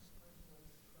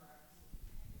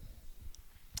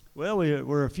Well,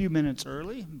 we're a few minutes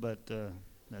early, but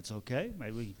that's okay.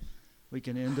 Maybe we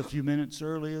can end a few minutes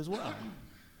early as well.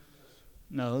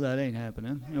 No, that ain't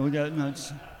happening. We got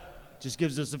just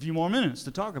gives us a few more minutes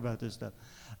to talk about this stuff.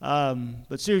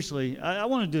 But seriously, I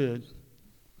want to do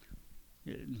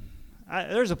it.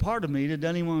 There's a part of me that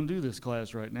doesn't even want to do this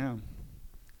class right now.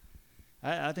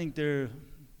 I think there's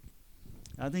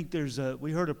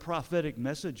we heard a prophetic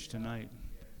message tonight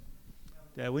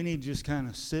that we need to just kind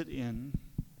of sit in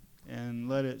and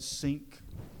let it sink.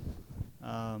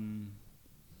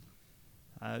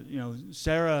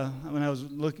 Sarah, when I was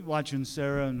watching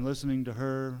Sarah and listening to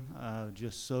her,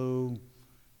 just so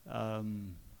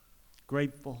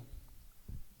grateful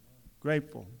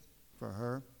for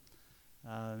her.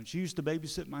 She used to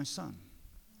babysit my son,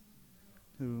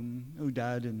 who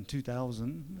died in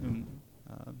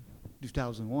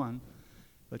 2001.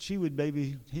 But she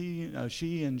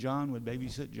and John would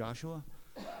babysit Joshua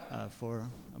for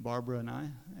Barbara and I,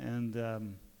 and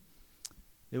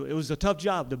it was a tough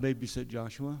job to babysit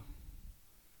Joshua.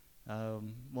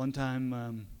 One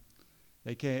time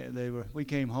we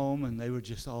came home and they were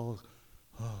just all,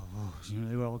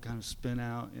 they were all kind of spent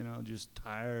out, just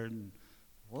tired. And,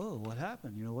 whoa, what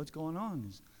happened? What's going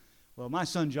on? Well, my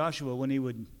son Joshua, when he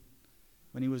was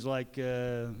like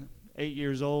 8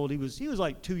 years old, he was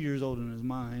like 2 years old in his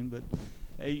mind, but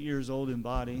 8 years old in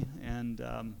body. And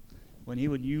when he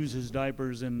would use his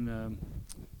diapers in,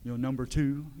 number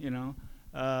 2,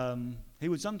 he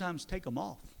would sometimes take them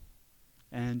off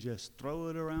and just throw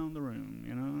it around the room,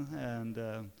 And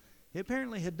he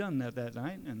apparently had done that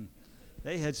night, and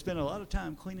they had spent a lot of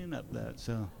time cleaning up that.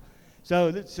 So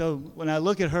when I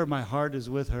look at her, my heart is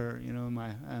with her.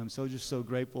 I'm so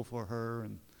grateful for her,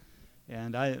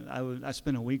 and I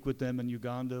spent a week with them in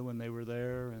Uganda when they were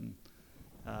there, and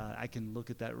I can look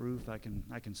at that roof, I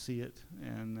can see it,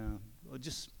 and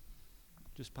just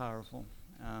powerful.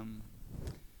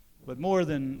 But more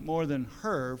than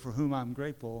her, for whom I'm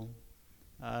grateful,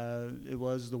 it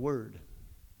was the Word.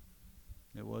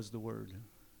 It was the Word,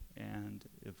 and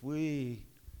if we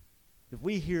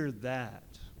hear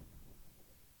that,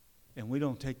 and we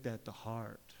don't take that to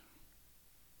heart,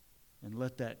 and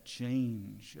let that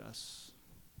change us,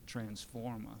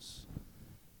 transform us,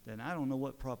 then I don't know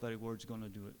what prophetic word's going to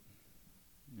do it.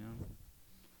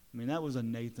 That was a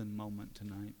Nathan moment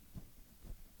tonight,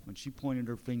 when she pointed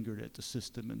her finger at the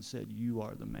system and said, "You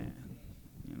are the man,"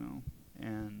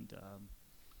 and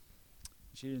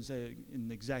she didn't say it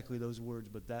in exactly those words,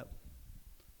 but that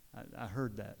I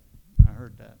heard that,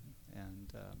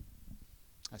 and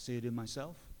I see it in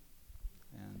myself,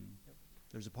 and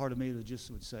there's a part of me that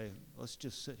just would say, let's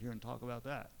just sit here and talk about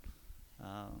that,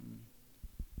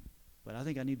 but I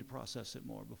think I need to process it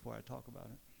more before I talk about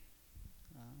it,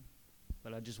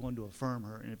 but I just wanted to affirm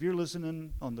her. And if you're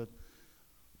listening on the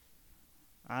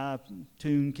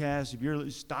iTunes cast,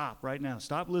 stop right now.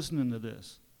 Stop listening to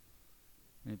this.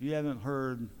 And if you haven't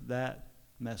heard that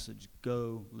message,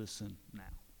 go listen now.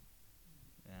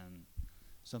 And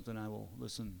something I will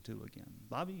listen to again.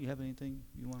 Bobby, you have anything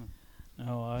you want to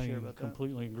share about that? No, I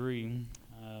completely agree.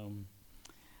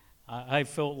 I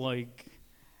felt like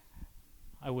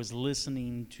I was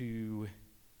listening to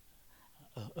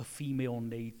a female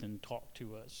Nathan talk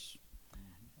to us,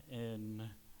 and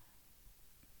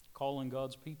calling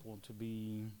God's people to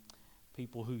be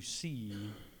people who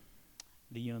see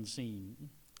the unseen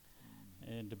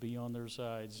and to be on their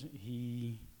sides.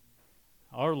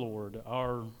 Our Lord,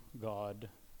 our God,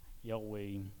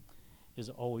 Yahweh, is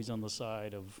always on the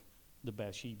side of the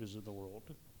Bathshebas of the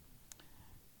world.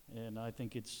 And I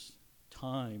think it's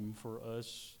time for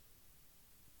us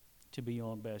to be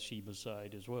on Bathsheba's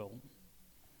side as well.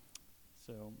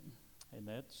 So, and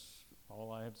that's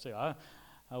all I have to say. I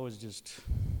was just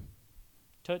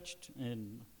touched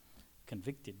and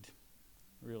convicted,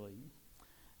 really.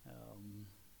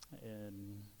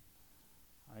 And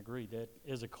I agree, that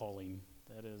is a calling.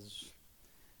 That is,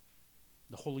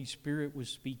 the Holy Spirit was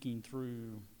speaking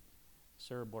through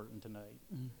Sarah Barton tonight.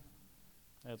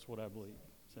 That's what I believe.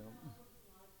 So.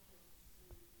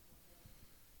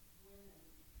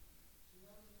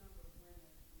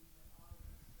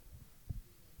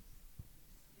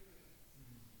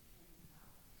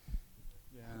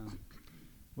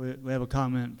 We have a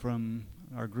comment from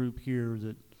our group here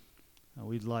that it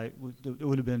would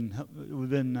have been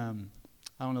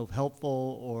I don't know if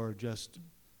helpful or just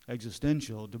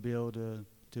existential to be able to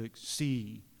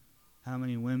see how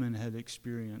many women had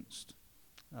experienced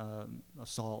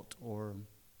assault or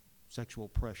sexual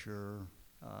pressure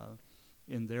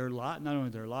in their not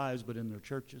only their lives but in their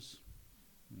churches.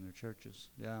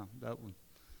 Yeah, that one.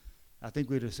 I think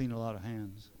we'd have seen a lot of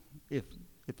hands if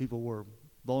people were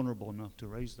vulnerable enough to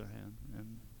raise their hand.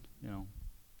 And, yeah.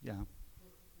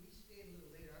 We stayed a little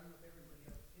later. I don't know if everybody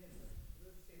else did, but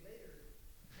let's stay later.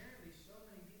 Apparently, so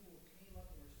many people came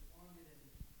up and responded,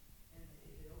 and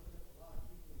it opened up a lot of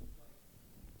people's like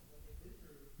what they've been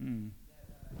through. Mm,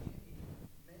 That Andy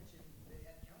mentioned they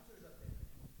had counselors up there,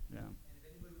 yeah. and if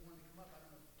anybody wanted to come up, I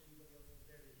don't know if anybody else was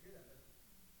there to hear that, but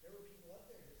there were people up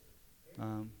there just they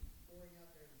were pouring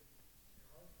out their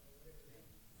heart or whatever they.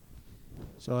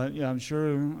 So, I'm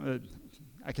sure,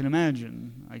 I can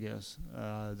imagine, I guess,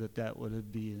 that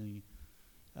would be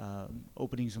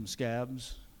opening some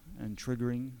scabs and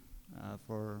triggering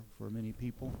for many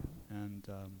people. And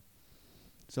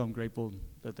so I'm grateful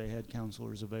that they had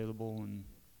counselors available and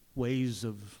ways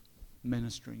of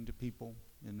ministering to people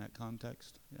in that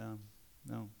context. Yeah,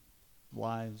 no,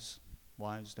 wise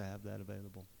to have that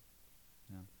available.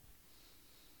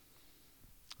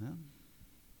 Yeah.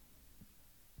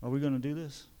 Are we going to do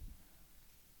this?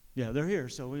 Yeah, they're here,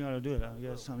 so we ought to do it, I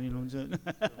guess. I mean,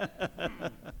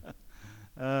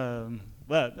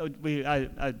 but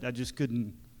I just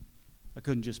couldn't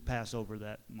just pass over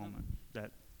that moment.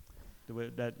 That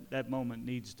moment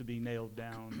needs to be nailed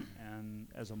down and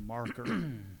as a marker,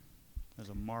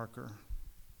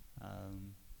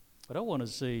 But I want to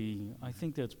say, I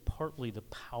think that's partly the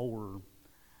power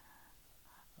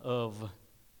of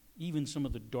even some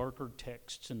of the darker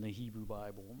texts in the Hebrew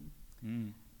Bible,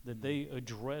 that they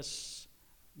address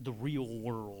the real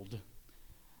world,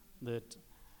 that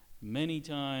many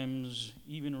times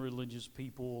even religious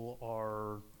people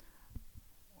are,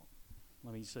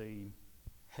 let me say,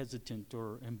 hesitant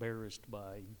or embarrassed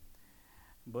by.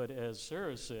 But as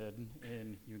Sarah said,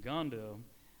 in Uganda,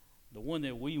 the one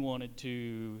that we wanted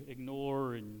to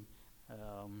ignore and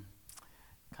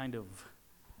kind of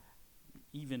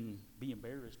even be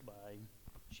embarrassed by,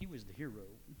 she was the hero.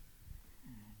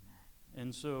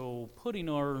 And so putting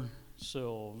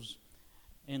ourselves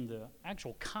in the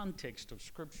actual context of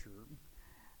Scripture,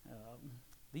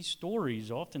 these stories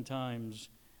oftentimes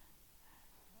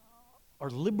are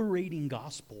liberating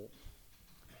gospel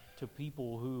to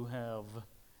people who have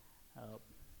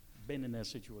been in that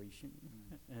situation,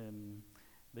 and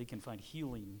they can find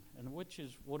healing, and which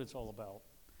is what it's all about.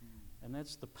 And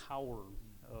that's the power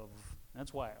of,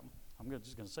 that's why I'm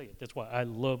just going to say it, that's why I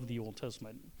love the Old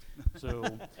Testament. So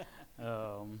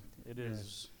it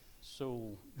is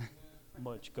so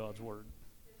much God's Word.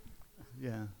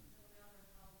 yeah.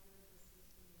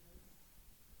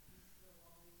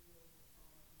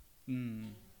 Mm.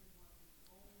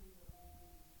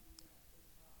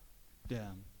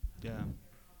 Yeah.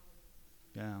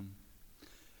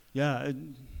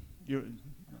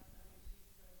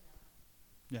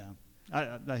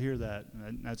 I hear that,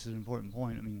 and that's an important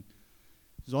point. I mean,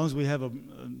 as long as we have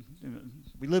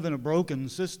we live in a broken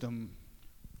system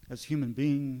as human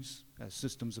beings, as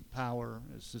systems of power,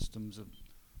 as systems of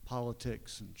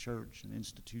politics and church and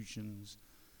institutions.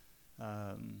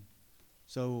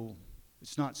 So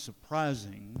it's not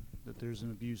surprising that there's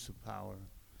an abuse of power,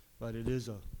 but it is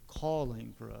a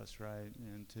calling for us, right,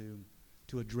 and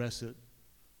to address it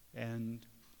and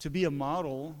to be a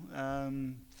model,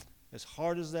 as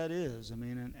hard as that is, I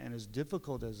mean, and as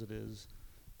difficult as it is,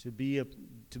 to be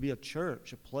a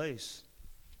church, a place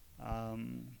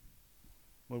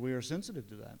where we are sensitive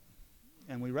to that,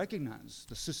 and we recognize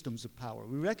the systems of power.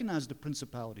 We recognize the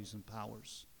principalities and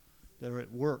powers that are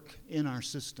at work in our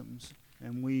systems,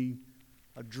 and we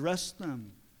address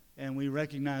them, and we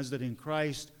recognize that in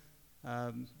Christ,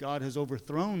 God has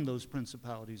overthrown those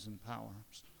principalities and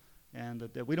powers, and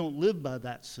that we don't live by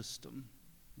that system,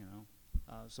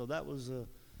 So that was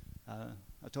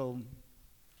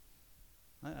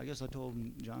I guess I told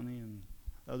Johnny and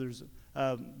others,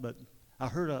 but I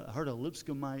heard a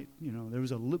Lipscomite, there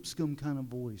was a Lipscomb kind of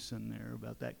voice in there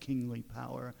about that kingly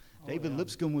power. David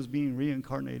Lipscomb was being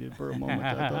reincarnated for a moment,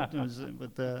 I thought,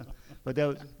 but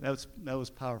that was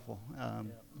powerful.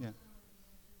 Yeah.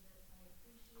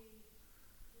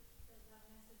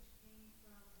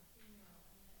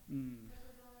 Mm.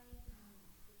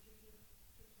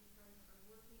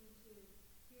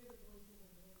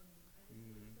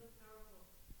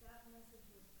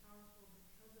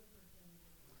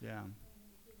 Yeah.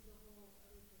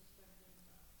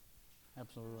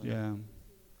 Absolutely. Yeah.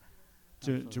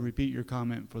 To repeat your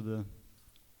comment for the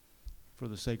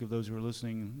sake of those who are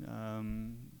listening,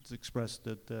 it's expressed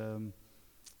that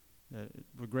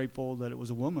we're grateful that it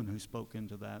was a woman who spoke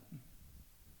into that,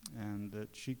 and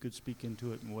that she could speak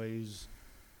into it in ways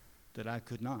that I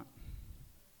could not,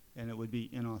 and it would be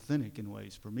inauthentic in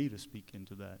ways for me to speak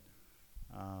into that.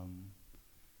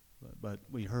 But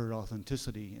we heard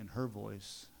authenticity in her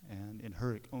voice, and in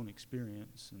her own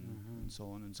experience and, Mhm. and so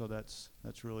on. And so that's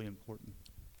really important.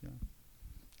 Yeah.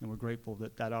 And we're grateful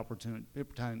that that opportunity,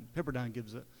 Pepperdine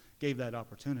gave that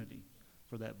opportunity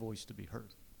for that voice to be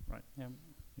heard. Right. Yeah.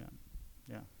 Yeah.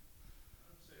 Yeah.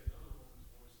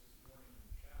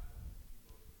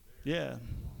 Yeah.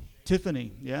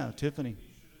 Tiffany. Yeah, Tiffany.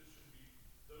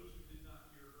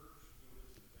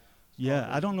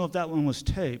 Yeah, I don't know if that one was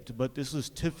taped, but this is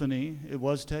Tiffany. It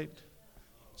was taped.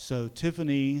 So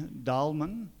Tiffany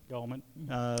Dahlman Gallman.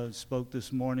 spoke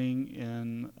this morning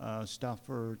in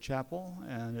Stauffer Chapel,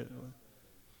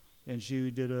 and she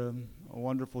did a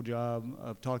wonderful job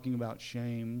of talking about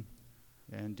shame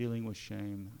and dealing with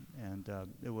shame, and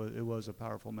it was a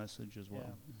powerful message as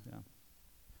well. Yeah,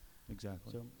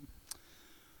 exactly. So,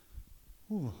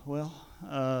 Ooh, well,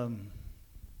 well,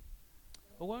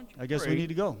 why don't you I guess we pray? need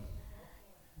to go.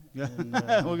 Yeah, And,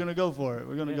 we're going to go for it.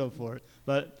 We're going to yeah. go for it.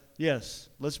 But yes,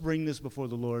 let's bring this before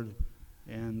the Lord.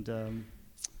 And,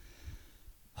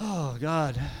 oh,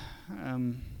 God,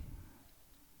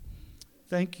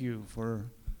 thank you for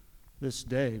this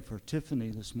day, for Tiffany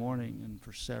this morning, and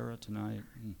for Sarah tonight,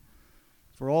 and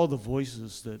for all the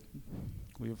voices that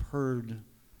we have heard,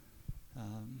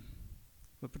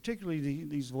 but particularly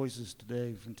these voices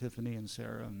today from Tiffany and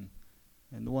Sarah,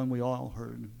 and the one we all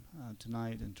heard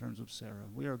tonight in terms of Sarah.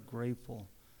 We are grateful.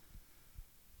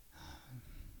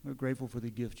 We're grateful for the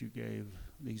gift you gave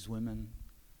these women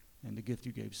and the gift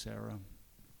you gave Sarah.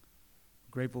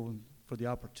 Grateful for the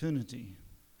opportunity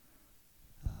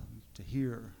to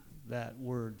hear that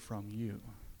word from you.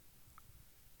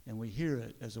 And we hear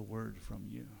it as a word from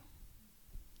you,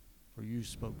 for you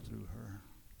spoke through her.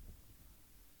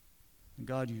 And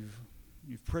God,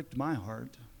 you've pricked my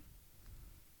heart.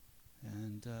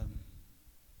 And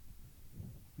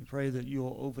we pray that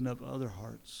you'll open up other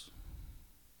hearts,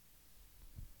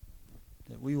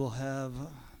 that we will have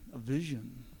a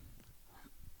vision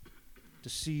to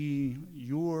see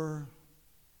your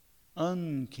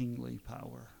unkingly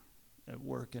power at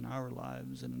work in our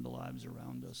lives and in the lives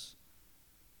around us.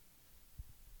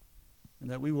 And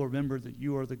that we will remember that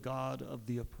you are the God of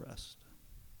the oppressed,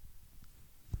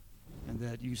 and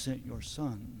that you sent your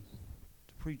Son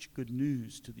to preach good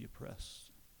news to the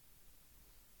oppressed.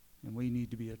 And we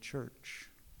need to be a church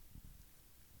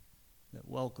that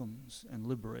welcomes and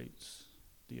liberates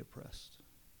the oppressed.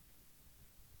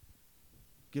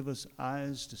 Give us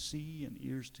eyes to see and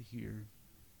ears to hear,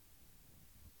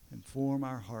 and form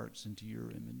our hearts into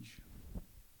your image,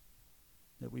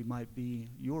 that we might be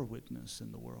your witness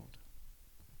in the world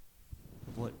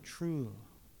of what true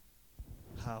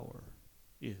power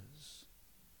is,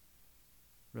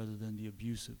 rather than the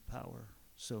abusive power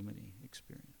so many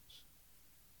experience.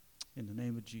 In the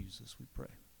name of Jesus we pray.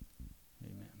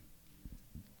 Amen.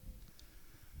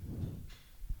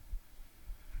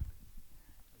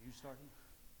 Are you starting?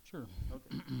 Sure.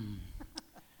 Okay.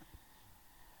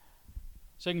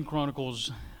 2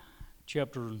 Chronicles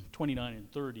chapter 29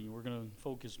 and 30. We're going to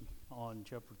focus on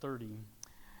chapter 30.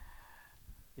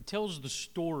 It tells the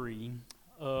story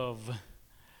of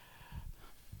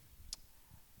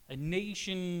a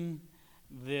nation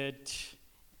that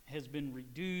has been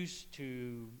reduced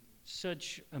to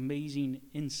such amazing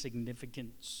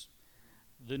insignificance.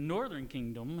 The northern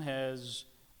kingdom has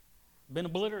been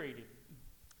obliterated,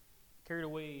 carried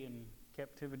away in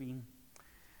captivity.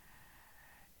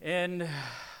 And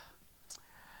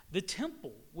the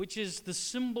temple, which is the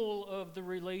symbol of the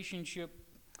relationship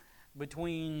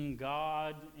between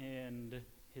God and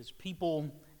his people,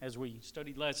 as we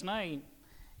studied last night,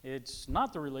 it's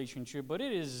not the relationship, but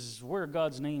it is where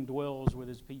God's name dwells with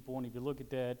his people. And if you look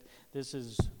at that,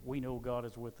 we know God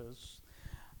is with us.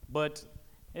 But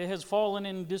it has fallen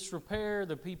in disrepair.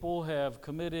 The people have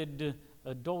committed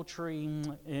adultery,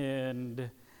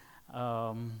 and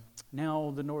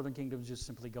now the northern kingdom is just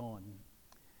simply gone.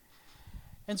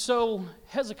 And so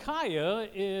Hezekiah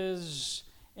is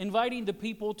inviting the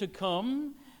people to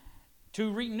come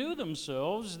to renew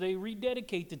themselves. They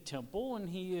rededicate the temple, and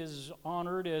he is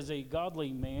honored as a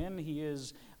godly man. He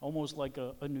is almost like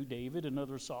a new David,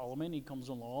 another Solomon. He comes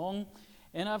along,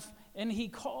 and he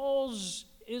calls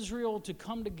Israel to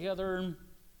come together,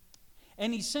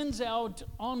 and he sends out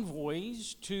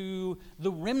envoys to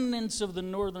the remnants of the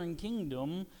northern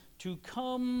kingdom to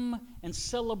come and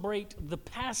celebrate the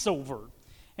Passover.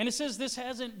 And it says this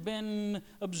hasn't been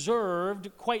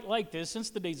observed quite like this since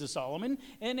the days of Solomon,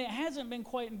 and it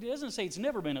doesn't say it's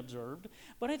never been observed,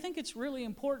 but I think it's really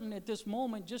important at this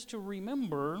moment just to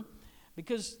remember,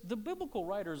 because the biblical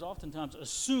writers oftentimes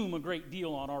assume a great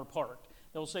deal on our part.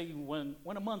 They'll say when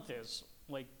a month is,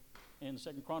 like in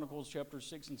 2 Chronicles chapter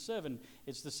 6 and 7.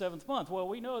 It's the 7th month. Well,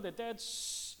 we know that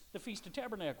that's the Feast of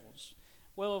Tabernacles.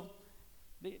 Well,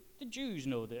 the Jews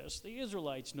know this. The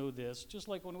Israelites know this. Just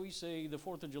like when we say the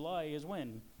 4th of July is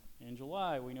when? In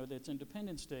July. We know that's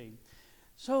Independence Day.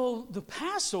 So the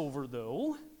Passover,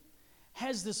 though,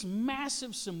 has this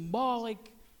massive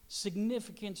symbolic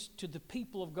significance to the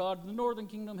people of God. The northern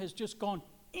kingdom has just gone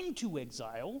into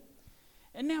exile.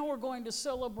 And now we're going to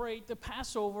celebrate the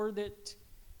Passover that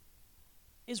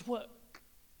is what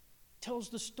tells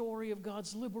the story of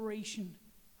God's liberation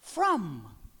from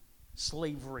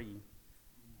slavery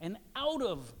and out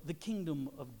of the kingdom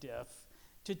of death,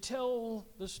 to tell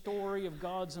the story of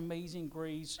God's amazing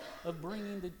grace of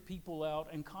bringing the people out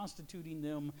and constituting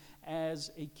them as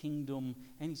a kingdom.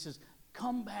 And he says,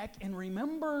 come back and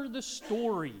remember the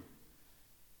story.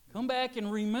 Come back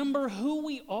and remember who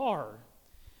we are.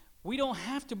 We don't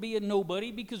have to be a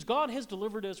nobody because God has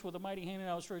delivered us with a mighty hand and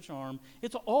outstretched arm.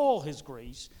 It's all his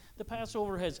grace. The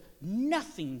Passover has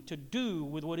nothing to do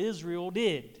with what Israel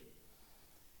did.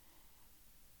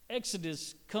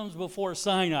 Exodus comes before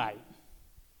Sinai.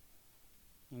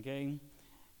 Okay?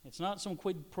 It's not some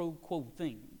quid pro quo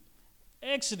thing.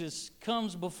 Exodus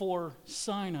comes before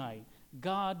Sinai.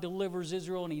 God delivers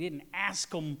Israel, and he didn't ask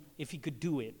them if he could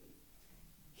do it.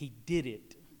 He did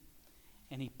it.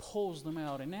 And he pulls them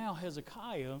out. And now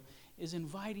Hezekiah is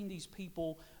inviting these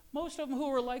people, most of them who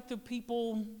are like the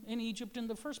people in Egypt in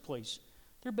the first place.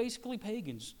 They're basically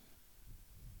pagans.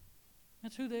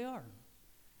 That's who they are.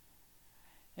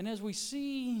 And as we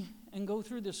see and go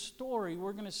through this story,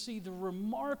 we're going to see the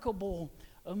remarkable,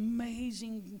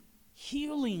 amazing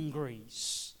healing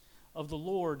grace of the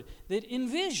Lord that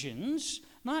envisions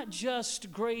not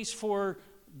just grace for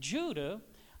Judah,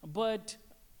 but,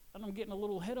 and I'm getting a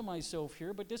little ahead of myself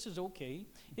here, but this is okay.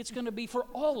 It's going to be for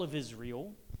all of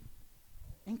Israel,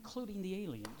 including the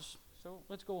aliens. So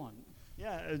let's go on.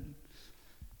 Yeah.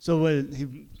 So when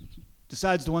he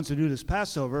decides to wants to do this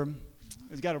Passover,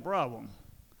 he's got a problem.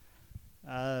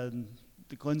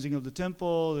 The cleansing of the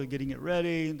temple, they're getting it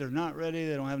ready. They're not ready.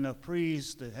 They don't have enough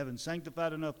priests. They haven't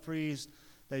sanctified enough priests.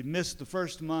 They missed the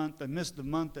first month. They missed the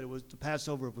month that the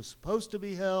Passover was supposed to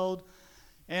be held.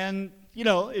 And, you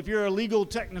know, if you're a legal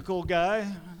technical guy,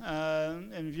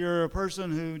 and if you're a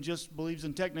person who just believes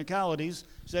in technicalities,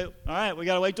 say, all right, we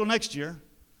got to wait till next year.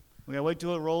 We got to wait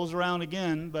till it rolls around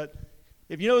again. But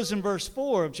if you notice in verse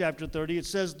 4 of chapter 30, it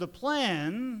says the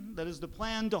plan, that is the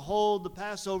plan to hold the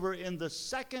Passover in the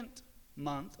second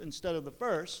month instead of the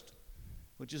first,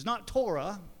 which is not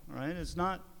Torah, right? It's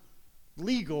not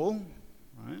legal,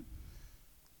 right?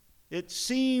 It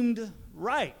seemed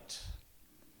right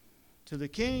to the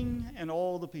king and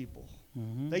all the people.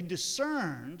 Mm-hmm. They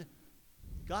discerned,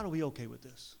 God, are we okay with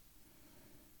this?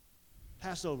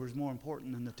 Passover is more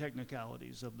important than the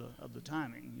technicalities of the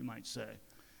timing, you might say.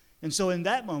 And so in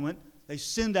that moment, they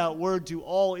send out word to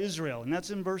all Israel. And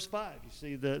that's in verse 5. You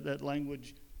see that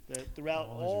language that throughout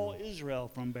all Israel,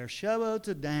 from Beersheba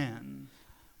to Dan.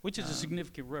 Which is a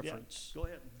significant reference. Yeah, go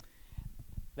ahead.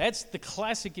 That's the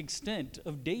classic extent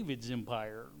of David's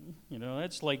empire. You know,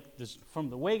 that's like this,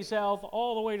 from the way south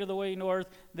all the way to the way north.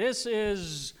 This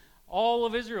is all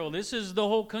of Israel. This is the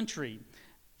whole country.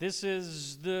 This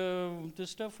is the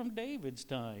stuff from David's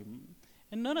time.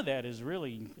 And none of that is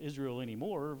really Israel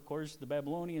anymore. Of course, the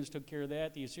Babylonians took care of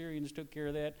that. The Assyrians took care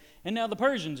of that. And now the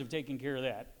Persians have taken care of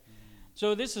that.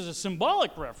 So this is a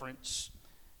symbolic reference.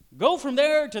 Go from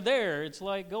there to there. It's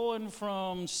like going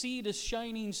from sea to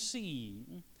shining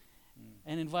sea.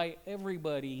 And invite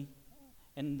everybody,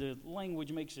 and the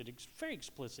language makes it very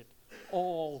explicit,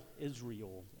 all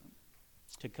Israel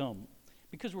to come.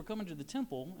 Because we're coming to the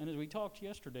temple, and as we talked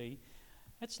yesterday,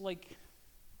 that's like,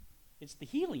 it's the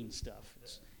healing stuff.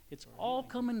 It's all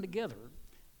coming together.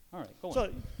 All right, go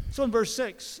on. So in verse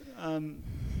 6,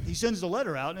 he sends the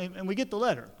letter out, and we get the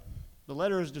letter. The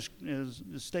letter is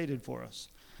stated for us.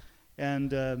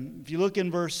 And if you look in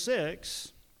verse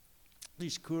 6,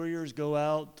 these couriers go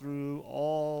out through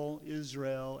all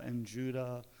Israel and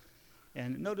Judah.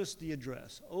 And notice the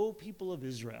address. O people of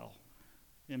Israel,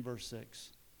 in verse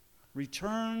 6.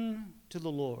 Return to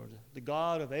the Lord, the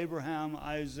God of Abraham,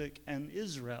 Isaac, and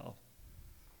Israel,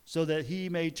 so that he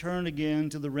may turn again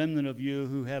to the remnant of you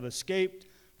who have escaped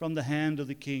from the hand of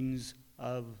the kings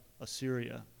of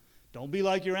Assyria. Don't be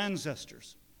like your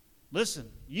ancestors. Listen,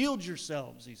 yield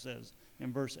yourselves, he says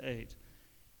in verse 8.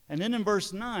 And then in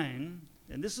verse 9,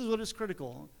 and this is what is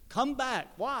critical, come back.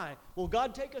 Why? Will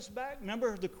God take us back?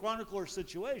 Remember the chronicler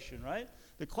situation, right?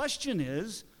 The question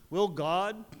is, will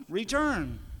God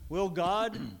return? Will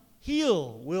God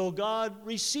heal? Will God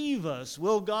receive us?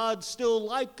 Will God still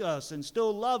like us and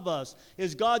still love us?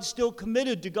 Is God still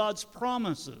committed to God's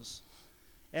promises?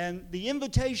 And the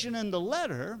invitation in the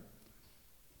letter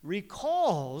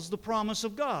recalls the promise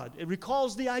of God. It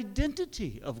recalls the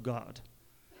identity of God.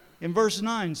 In verse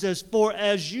 9 it says, "For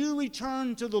as you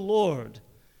return to the Lord,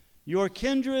 your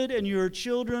kindred and your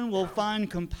children will find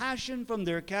compassion from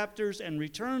their captors and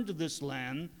return to this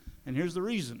land." And here's the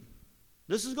reason.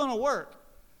 This is going to work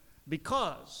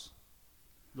because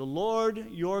the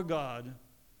Lord your God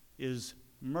is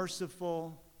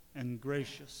merciful and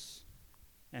gracious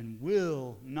and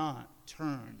will not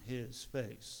turn his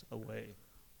face away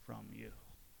from you.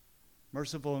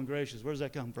 Merciful and gracious. Where does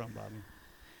that come from, Bobby?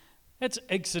 That's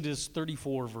Exodus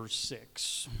 34, verse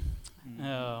 6.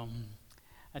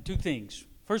 Two things.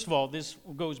 First of all, this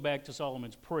goes back to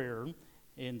Solomon's prayer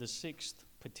in the 6th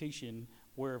petition,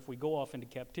 where if we go off into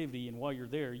captivity and while you're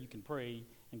there, you can pray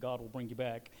and God will bring you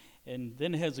back. And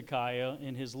then Hezekiah,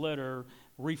 in his letter,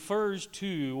 refers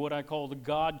to what I call the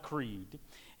God Creed.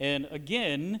 And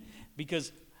again,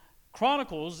 because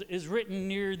Chronicles is written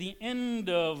near the end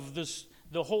of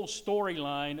the whole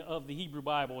storyline of the Hebrew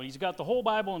Bible. He's got the whole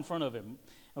Bible in front of him,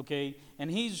 okay? And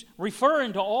he's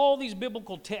referring to all these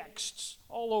biblical texts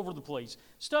all over the place,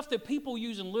 stuff that people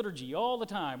use in liturgy all the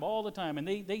time, and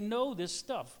they know this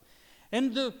stuff.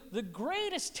 And the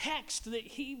greatest text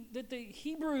that the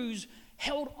Hebrews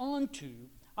held on to,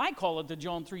 I call it the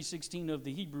John 3:16 of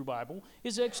the Hebrew Bible,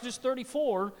 is Exodus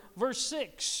 34, verse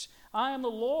 6. I am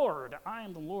the Lord. I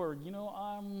am the Lord. You know,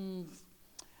 I'm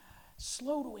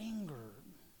slow to anger.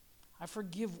 I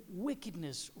forgive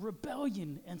wickedness,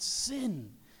 rebellion, and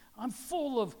sin. I'm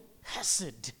full of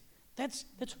hesed. That's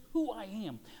who I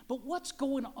am. But what's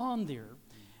going on there?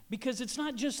 Because it's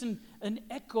not just an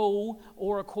echo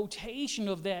or a quotation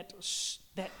of that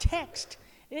text.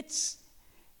 It's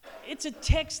a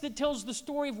text that tells the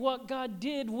story of what God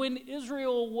did when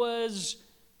Israel was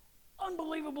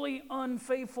unbelievably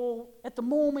unfaithful at the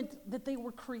moment that they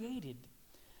were created.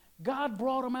 God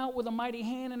brought them out with a mighty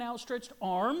hand and outstretched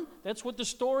arm. That's what the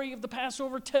story of the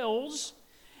Passover tells.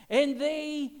 And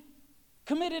they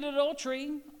committed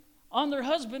adultery on their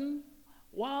husband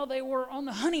while they were on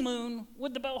the honeymoon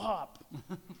with the bellhop.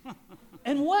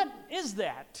 And what is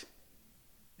that?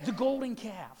 The golden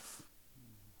calf.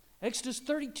 Exodus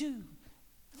 32.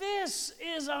 This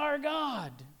is our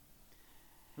God.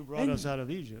 Who brought us out of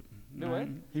Egypt? Do what?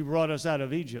 He brought us out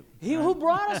of Egypt. He who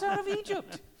brought us out of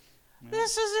Egypt.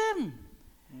 This is him.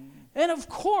 And of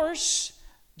course,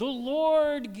 the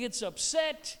Lord gets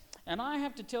upset. And I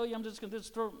have to tell you,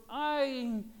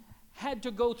 I had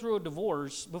to go through a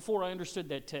divorce before I understood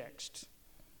that text.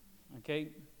 Okay?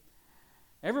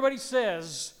 Everybody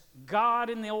says God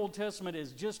in the Old Testament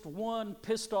is just one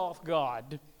pissed off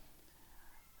God.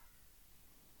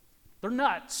 They're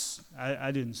nuts. I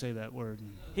didn't say that word.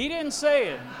 He didn't say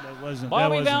it.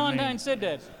 Bobby Valentine said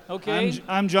that. Okay.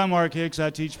 I'm John Mark Hicks. I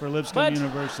teach for Lipscomb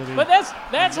University. But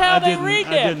that's how they read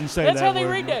that. I didn't say that's that how they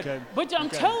word. read that. Okay. But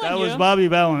I'm telling that you, was Bobby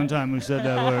Valentine who said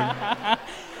that word.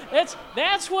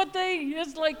 That's what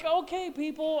it's like, okay,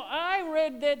 people, I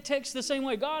read that text the same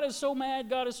way. God is so mad,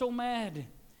 God is so mad.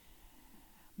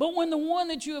 But when the one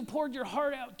that you have poured your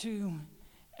heart out to,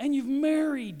 and you've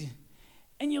married,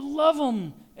 and you love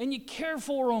them, and you care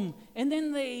for them, and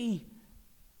then they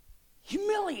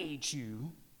humiliate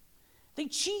you, they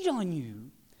cheat on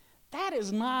you, that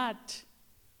is not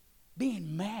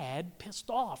being mad,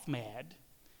 pissed off mad.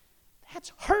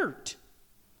 That's hurt.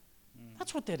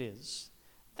 That's what that is.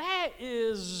 That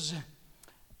is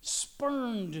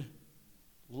spurned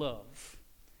love.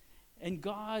 And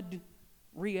God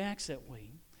reacts that way.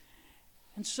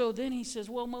 And so then he says,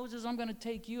 well, Moses, I'm going to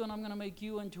take you and I'm going to make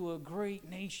you into a great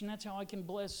nation. That's how I can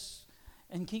bless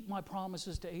and keep my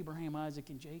promises to Abraham, Isaac,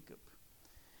 and Jacob.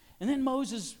 And then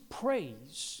Moses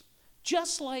prays,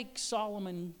 just like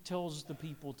Solomon tells the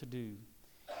people to do.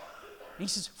 He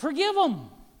says, forgive them.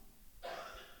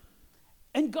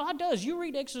 And God does. You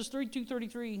read Exodus 32,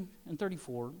 33, and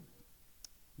 34.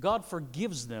 God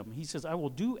forgives them. He says, I will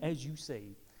do as you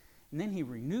say. And then he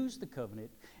renews the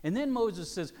covenant. And then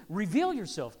Moses says, reveal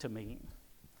yourself to me.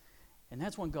 And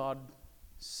that's when God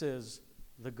says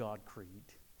the God Creed.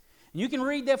 And you can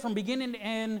read that from beginning to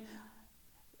end.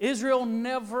 Israel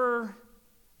never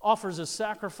offers a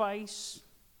sacrifice.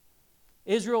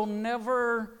 Israel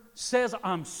never says,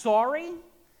 I'm sorry.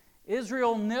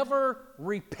 Israel never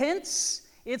repents.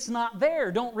 It's not there.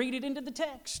 Don't read it into the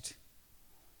text.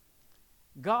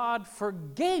 God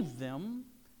forgave them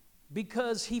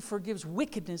because he forgives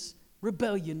wickedness,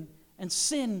 rebellion, and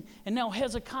sin. And now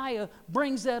Hezekiah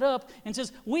brings that up and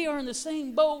says, we are in the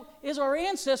same boat as our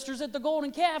ancestors at the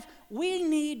golden calf. We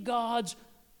need God's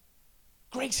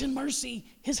grace and mercy,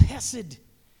 His hesed.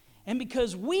 And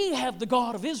because we have the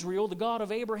God of Israel, the God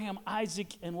of Abraham,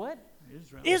 Isaac, and what?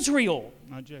 Israel.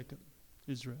 Not Jacob.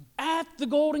 Israel. At the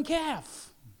golden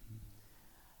calf.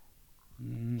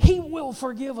 He will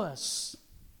forgive us.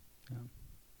 Yeah.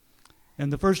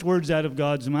 And the first words out of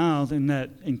God's mouth in that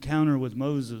encounter with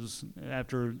Moses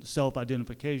after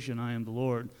self-identification, I am the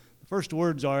Lord, the first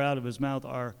words are out of his mouth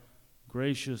are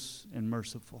gracious and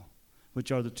merciful,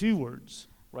 which are the two words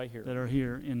right here that are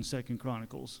here in 2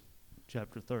 Chronicles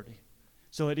chapter 30.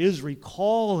 So it is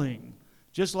recalling,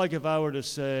 just like if I were to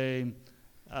say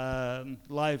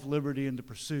life, liberty, and the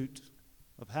pursuit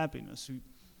of happiness.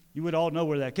 You would all know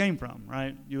where that came from,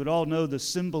 right? You would all know the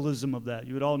symbolism of that.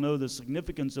 You would all know the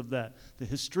significance of that, the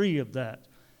history of that.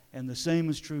 And the same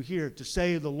is true here. To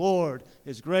say the Lord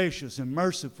is gracious and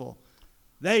merciful,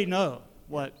 they know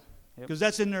what, because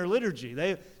that's in their liturgy.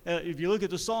 If you look at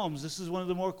the Psalms, this is one of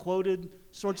the more quoted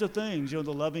sorts of things. You know,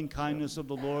 the loving kindness of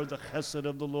the Lord, the chesed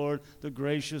of the Lord, the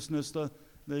graciousness, the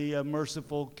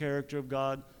merciful character of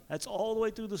God. That's all the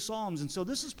way through the Psalms. And so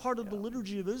this is part of the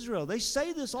liturgy of Israel. They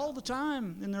say this all the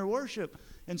time in their worship.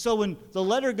 And so when the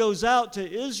letter goes out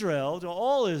to Israel, to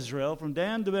all Israel, from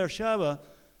Dan to Beersheba,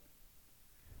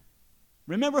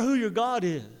 remember who your God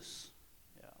is.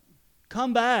 Yeah.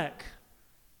 Come back.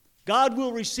 God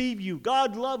will receive you.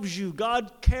 God loves you.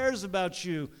 God cares about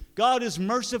you. God is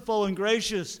merciful and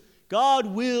gracious. God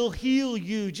will heal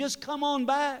you. Just come on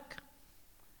back.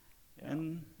 Yeah.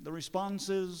 And the response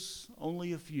is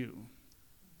only a few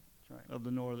of the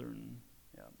northern,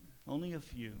 only a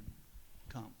few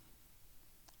come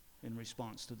in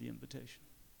response to the invitation.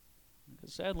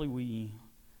 Because sadly,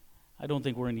 I don't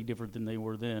think we're any different than they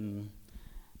were then.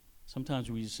 Sometimes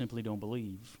we just simply don't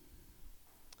believe.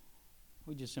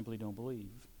 We just simply don't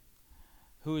believe.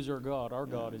 Who is our God? Our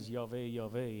God is Yahweh,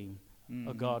 mm-hmm.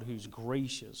 a God who's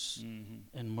gracious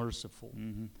mm-hmm. and merciful.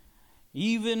 Mm-hmm.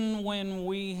 Even when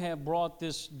we have brought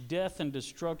this death and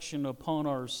destruction upon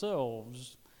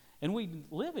ourselves, and we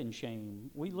live in shame,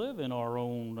 we live in our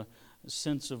own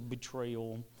sense of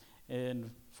betrayal,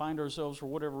 and find ourselves for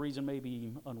whatever reason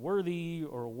maybe unworthy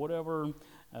or whatever.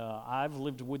 I've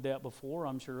lived with that before.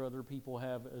 I'm sure other people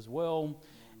have as well.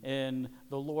 And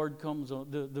the Lord comes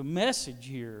on. The message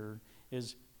here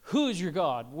is, who is your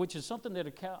God? Which is something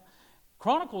that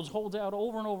Chronicles holds out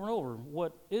over and over and over.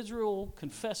 What Israel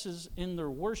confesses in their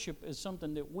worship is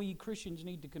something that we Christians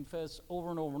need to confess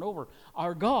over and over and over.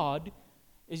 Our God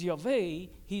is Yahweh.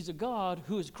 He's a God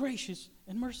who is gracious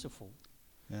and merciful.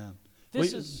 Yeah.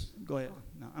 Go ahead.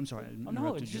 No, I'm sorry.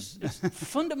 It's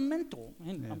fundamental.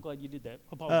 And yeah. I'm glad you did that.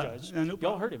 Apologize. No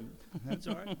Y'all heard him. That's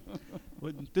all right.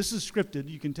 Well, this is scripted,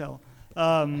 you can tell.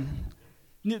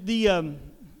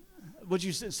 What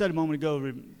you said a moment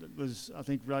ago was, I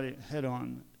think, right head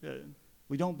on.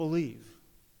 We don't believe.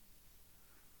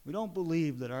 We don't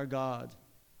believe that our God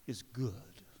is good.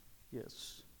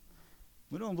 Yes.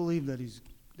 We don't believe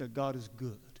that God is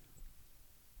good.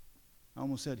 I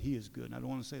almost said He is good, and I don't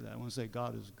want to say that. I want to say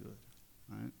God is good.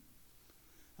 Right?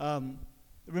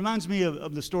 It reminds me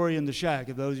of the story in The Shack.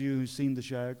 If those of you who've seen The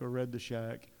Shack or read The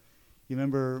Shack, you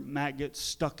remember Matt gets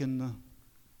stuck in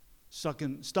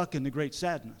the great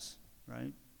sadness,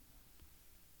 right?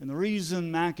 And the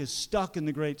reason Mac is stuck in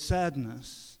the great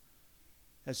sadness,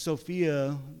 as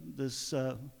Sophia, this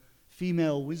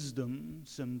female wisdom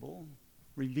symbol,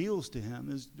 reveals to him,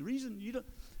 is the reason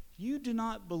you do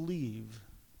not believe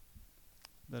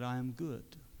that I am good.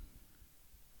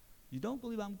 You don't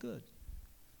believe I'm good.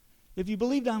 If you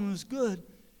believed I was good,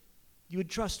 you would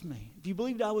trust me. If you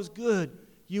believed I was good,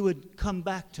 you would come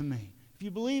back to me. If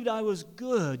you believed I was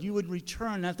good, you would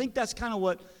return. And I think that's kind of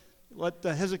what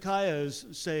Hezekiah is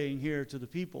saying here to the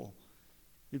people.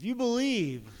 If you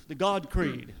believe the God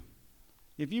Creed,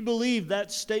 if you believe that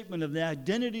statement of the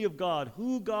identity of God,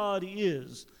 who God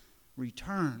is,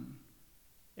 return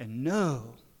and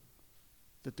know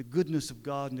that the goodness of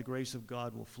God and the grace of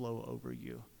God will flow over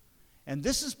you. And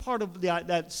this is part of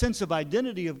that sense of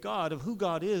identity of God, of who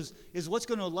God is what's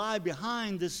going to lie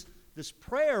behind this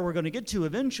prayer we're going to get to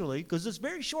eventually, because it's a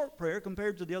very short prayer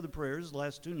compared to the other prayers the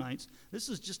last 2 nights. This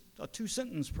is just a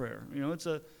 2-sentence prayer. You know, it's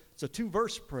a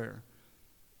 2-verse prayer.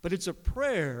 But it's a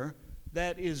prayer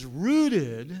that is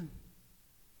rooted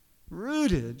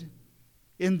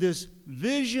in this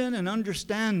vision and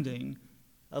understanding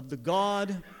of the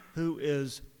God who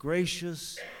is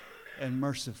gracious and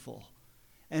merciful.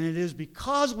 And it is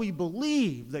because we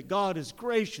believe that God is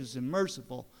gracious and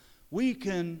merciful, we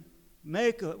can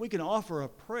offer a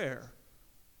prayer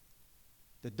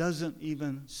that doesn't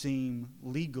even seem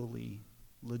legally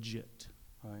legit,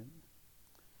 Right.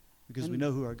 because we And-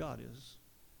 know who our God is.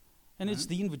 And it's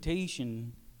the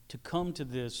invitation to come to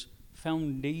this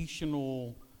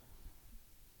foundational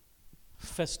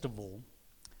festival.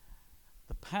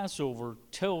 The Passover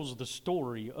tells the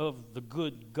story of the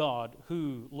good God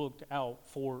who looked out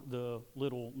for the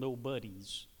little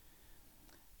nobodies,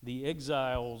 the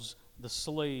exiles, the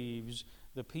slaves,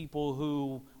 the people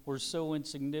who were so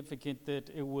insignificant that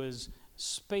it was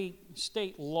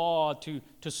state law to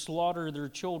slaughter their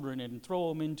children and throw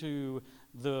them into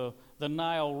the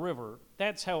Nile River.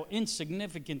 That's how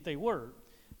insignificant they were.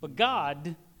 But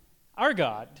God, our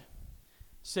God,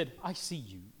 said, I see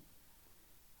you.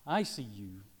 I see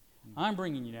you. I'm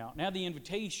bringing you out. Now the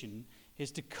invitation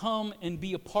is to come and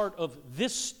be a part of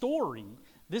this story,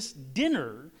 this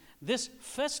dinner, this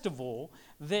festival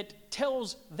that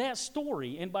tells that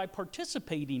story. And by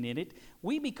participating in it,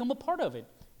 we become a part of it.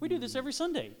 We do this every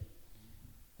Sunday.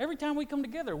 Every time we come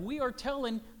together, we are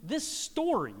telling this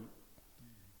story.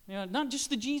 You know, not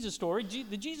just the Jesus story.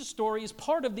 The Jesus story is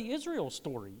part of the Israel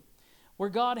story, where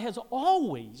God has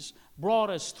always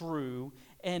brought us through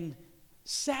and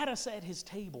sat us at his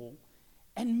table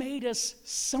and made us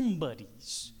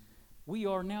somebodies. We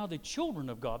are now the children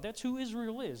of God. That's who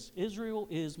Israel is. Israel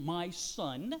is my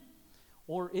son,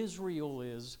 or Israel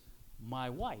is my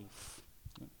wife.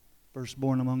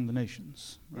 Firstborn among the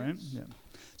nations, right? Yes. Yeah.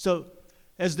 So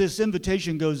as this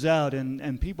invitation goes out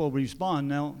and people respond,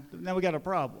 now we got a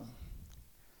problem.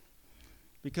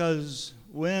 Because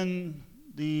when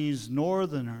these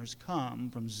northerners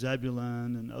come from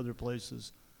Zebulun and other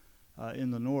places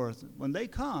in the north, when they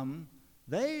come,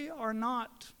 they are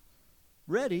not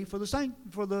ready for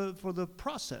the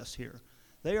process here.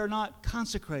 They are not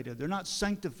consecrated. They're not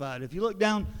sanctified. If you look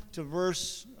down to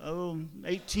verse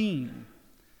 18,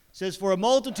 it says, "For a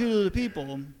multitude of the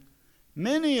people,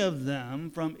 many of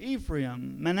them from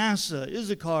Ephraim, Manasseh,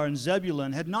 Issachar, and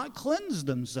Zebulun, had not cleansed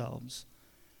themselves.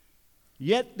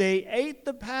 Yet they ate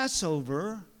the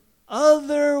Passover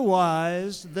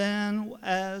otherwise than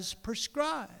as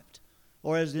prescribed."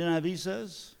 Or as the NIV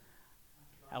says,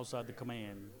 Outside the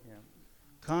command. Yeah.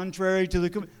 contrary to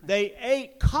the they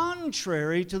ate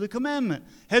contrary to the commandment.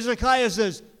 Hezekiah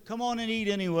says, come on and eat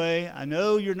anyway. I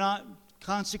know you're not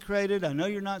consecrated. I know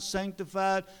you're not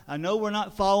sanctified. I know we're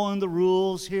not following the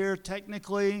rules here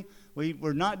technically.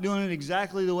 We're not doing it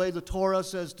exactly the way the Torah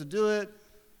says to do it.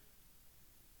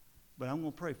 But I'm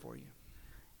going to pray for you.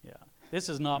 Yeah. This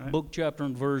is not Right. book, chapter,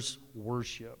 and verse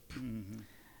worship. Mm-hmm.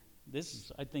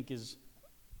 This, I think, is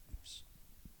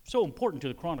so important to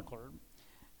the chronicler.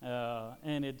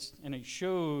 And it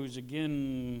shows,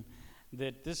 again,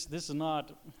 that this is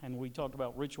not, and we talked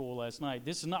about ritual last night,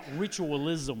 this is not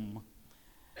ritualism.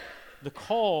 The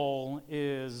call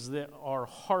is that our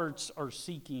hearts are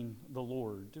seeking the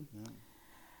Lord.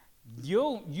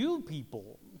 Yeah. You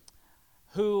people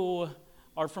who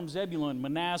are from Zebulun,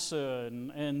 Manasseh,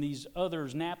 and these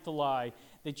others, Naphtali,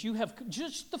 that you have,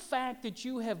 just the fact that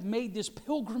you have made this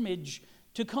pilgrimage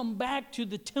to come back to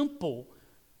the temple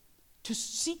to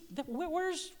seek,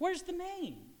 where's the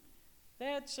name?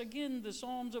 That's, again, the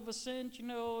Psalms of Ascent,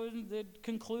 that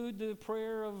conclude the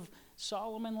prayer of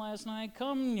Solomon last night.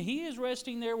 Come, he is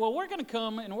resting there. Well, we're going to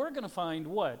come and we're going to find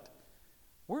what?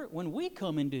 When we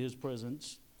come into his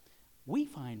presence, we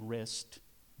find rest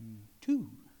too.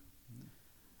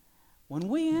 When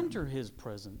we enter his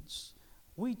presence,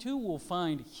 we too will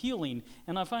find healing.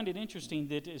 And I find it interesting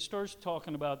that it starts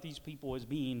talking about these people as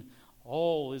being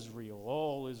all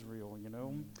Israel,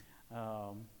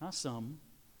 not some,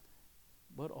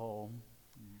 but all.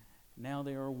 Now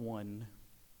they are one.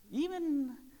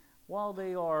 Even while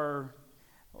they are,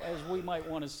 as we might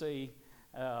want to say,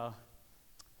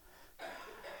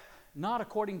 not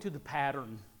according to the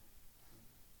pattern.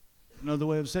 Another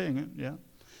way of saying it, yeah.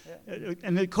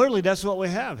 And clearly that's what we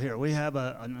have here. We have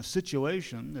a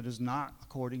situation that is not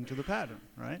according to the pattern,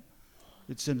 right?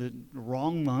 It's in the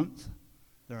wrong month.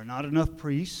 There are not enough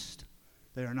priests.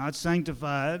 They are not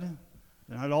sanctified.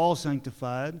 They're not all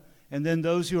sanctified. And then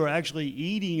those who are actually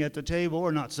eating at the table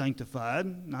are not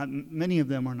sanctified. Not many of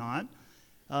them are not.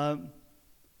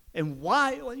 And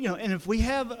why? And if we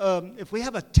have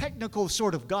a technical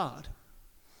sort of God,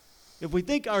 if we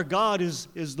think our God is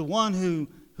the one who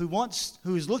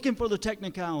is looking for the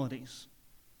technicalities,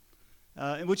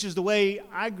 which is the way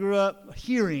I grew up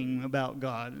hearing about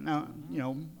God. Now,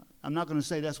 I'm not going to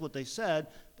say that's what they said,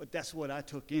 but that's what I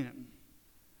took in.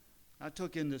 I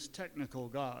took in this technical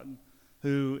God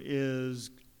who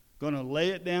is going to lay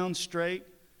it down straight,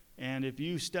 and if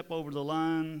you step over the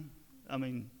line,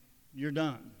 you're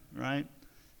done, right?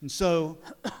 And so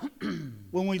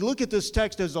when we look at this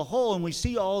text as a whole and we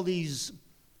see all these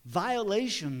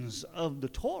violations of the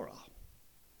Torah,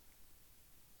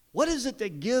 what is it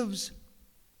that gives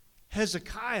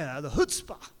Hezekiah the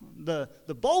chutzpah,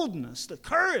 the boldness, the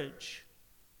courage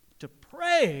to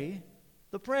pray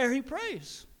the prayer he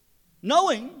prays,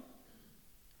 knowing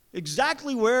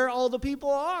exactly where all the people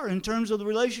are in terms of the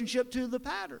relationship to the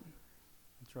pattern?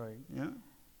 That's right. Yeah.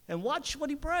 And watch what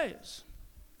he prays.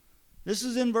 This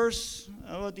is in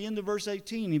at the end of verse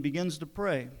 18, he begins to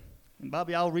pray. And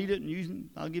Bobby, I'll read it and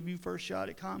I'll give you first shot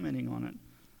at commenting on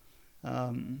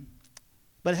it.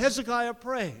 But Hezekiah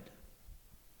prayed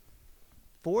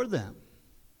for them,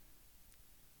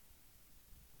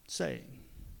 saying,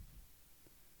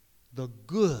 "The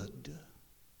good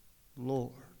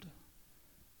Lord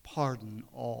pardon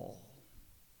all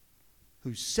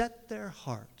who set their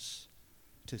hearts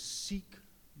to seek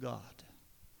God,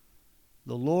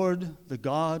 the Lord, the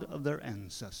God of their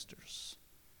ancestors,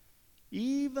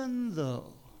 even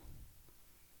though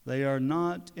they are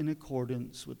not in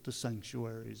accordance with the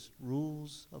sanctuary's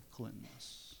rules of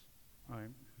cleanliness." All right.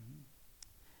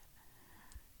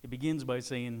 It begins by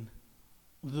saying,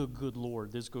 "The good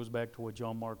Lord." This goes back to what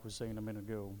John Mark was saying a minute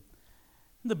ago.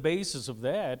 The basis of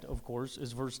that, of course,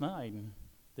 is verse 9,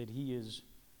 that he is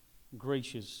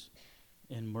gracious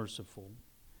and merciful.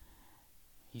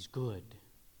 He's good.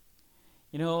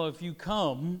 You know, if you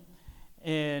come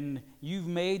and you've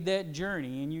made that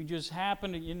journey and you just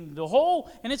happen to,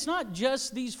 and it's not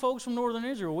just these folks from northern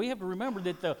Israel. We have to remember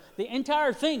that the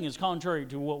entire thing is contrary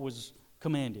to what was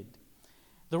commanded.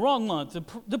 The wrong month,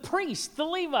 the priests, the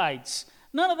Levites,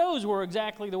 none of those were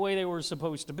exactly the way they were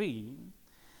supposed to be.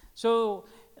 So,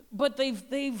 but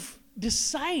they've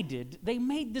decided, they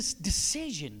made this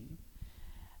decision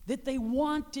that they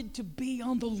wanted to be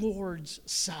on the Lord's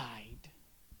side.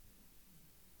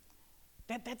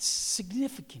 That's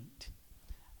significant,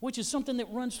 which is something that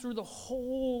runs through the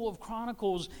whole of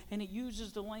Chronicles, and it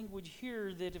uses the language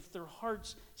here that if their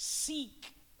hearts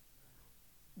seek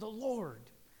the Lord,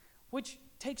 which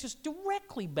takes us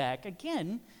directly back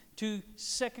again to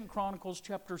 2 Chronicles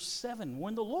chapter 7,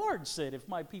 when the Lord said, "If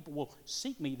my people will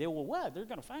seek me, they will what? They're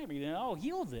going to find me, then I'll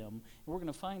heal them." And we're going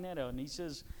to find that out. And he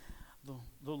says,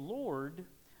 the Lord,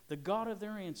 the God of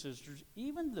their ancestors,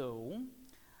 even though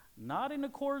not in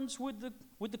accordance with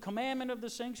the commandment of the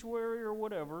sanctuary or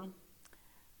whatever,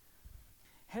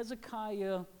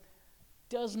 Hezekiah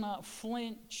does not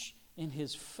flinch in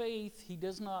his faith. He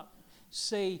does not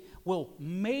say, well,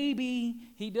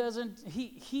 maybe he doesn't.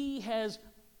 He has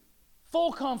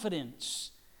full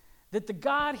confidence that the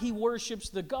God he worships,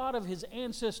 the God of his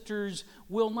ancestors,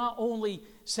 will not only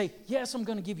say, yes, I'm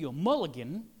going to give you a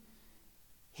mulligan,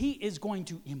 he is going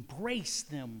to embrace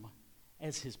them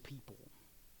as his people.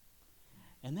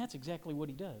 And that's exactly what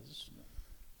he does.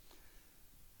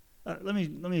 Let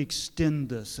me extend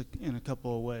this in a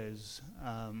couple of ways,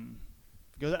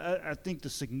 because I think the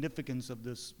significance of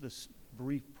this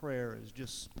brief prayer is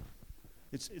just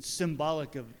it's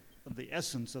symbolic of the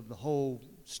essence of the whole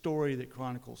story that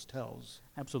Chronicles tells.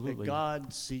 Absolutely. That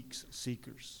God seeks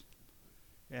seekers,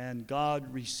 and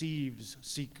God receives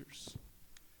seekers.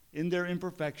 In their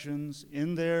imperfections,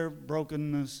 in their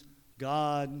brokenness,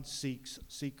 God seeks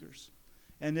seekers.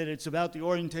 And that it's about the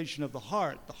orientation of the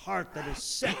heart that is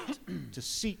set to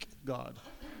seek God.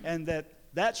 And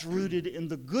that's rooted in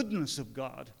the goodness of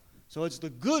God. So it's the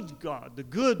good God, the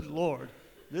good Lord.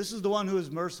 This is the one who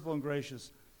is merciful and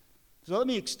gracious. So let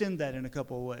me extend that in a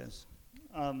couple of ways.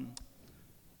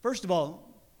 First of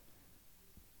all,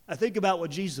 I think about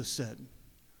what Jesus said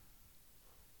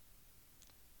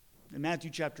in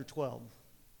Matthew chapter 12,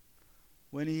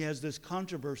 when he has this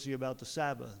controversy about the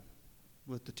Sabbath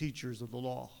with the teachers of the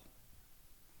law.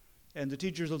 And the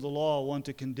teachers of the law want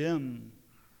to condemn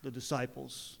the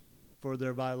disciples for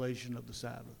their violation of the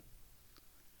Sabbath.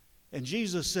 And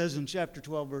Jesus says in chapter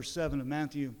 12, verse 7 of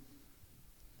Matthew,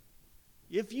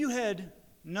 if you had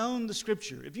known the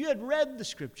Scripture, if you had read the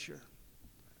Scripture,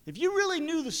 if you really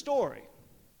knew the story,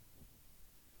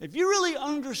 if you really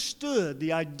understood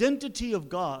the identity of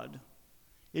God,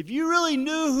 if you really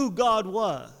knew who God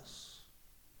was,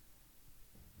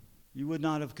 you would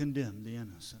not have condemned the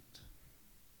innocent.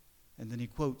 And then he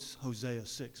quotes Hosea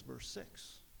 6, verse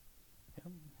 6.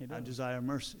 I desire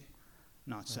mercy,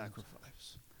 not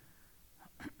sacrifice.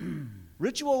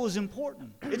 Ritual is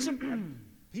important.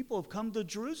 People have come to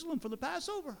Jerusalem for the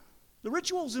Passover. The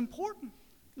ritual is important.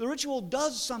 The ritual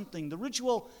does something. The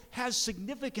ritual has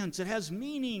significance. It has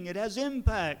meaning. It has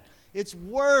impact. It's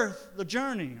worth the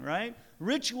journey, right?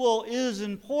 Ritual is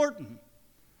important.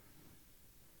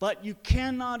 But you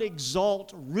cannot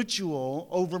exalt ritual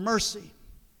over mercy.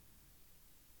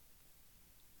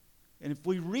 And if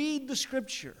we read the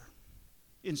Scripture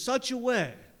in such a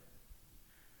way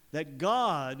that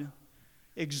God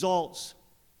exalts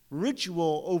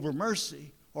ritual over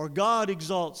mercy, or God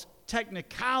exalts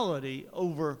technicality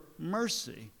over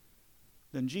mercy,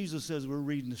 then Jesus says we're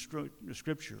reading the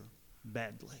Scripture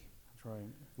badly. That's right.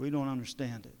 We don't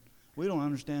understand it. We don't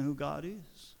understand who God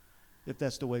is if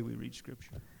that's the way we read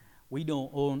Scripture. We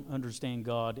don't understand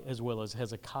God as well as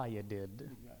Hezekiah did.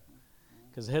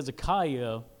 Because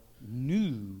Hezekiah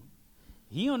knew,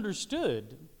 he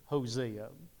understood Hosea,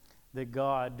 that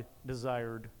God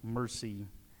desired mercy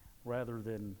rather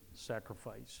than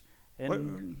sacrifice.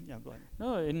 And Yeah, go ahead.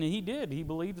 no, and he did. He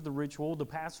believed the ritual, the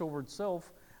Passover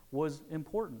itself, was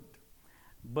important.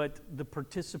 But the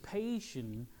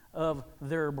participation of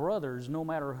their brothers, no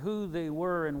matter who they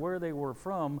were and where they were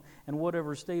from and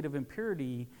whatever state of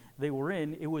impurity they were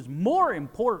in, it was more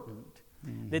important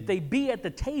that they be at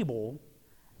the table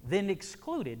than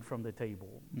excluded from the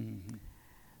table.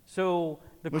 So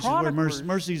the Which is where chroniclers,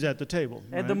 mercy's at the table.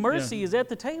 and the right? mercy Yeah. is at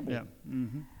the table. Yeah.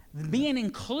 Being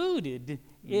included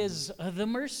is the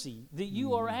mercy, that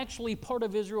you are actually part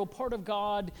of Israel, part of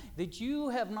God, that you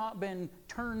have not been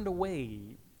turned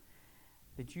away,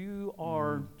 that you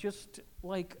are just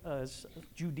like us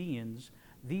Judeans.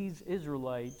 These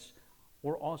Israelites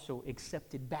were also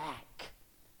accepted back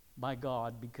by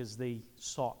God because they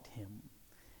sought Him.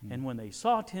 And when they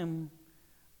sought Him,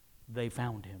 they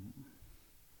found Him.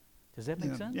 Does that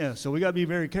make sense? Yeah, so we got to be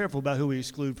very careful about who we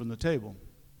exclude from the table,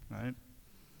 right?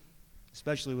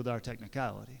 Especially with our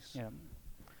technicalities. Yeah.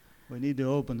 We need to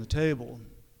open the table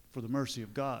for the mercy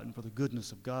of God and for the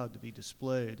goodness of God to be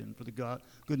displayed and for the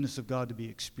goodness of God to be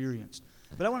experienced.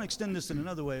 But I want to extend this in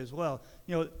another way as well.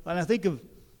 You know, and I think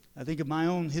of my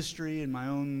own history and my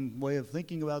own way of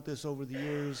thinking about this over the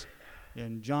years.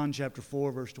 In John chapter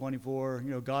 4, verse 24,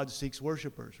 you know, God seeks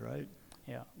worshipers, right?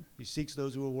 Yeah. He seeks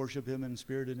those who will worship Him in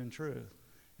spirit and in truth.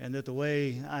 And that the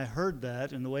way I heard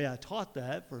that and the way I taught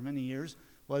that for many years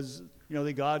was, you know,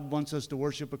 that God wants us to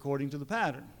worship according to the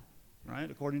pattern,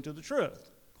 right? According to the truth,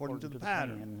 according to the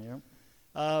pattern.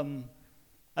 Yeah.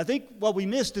 I think what we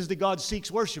missed is that God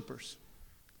seeks worshipers.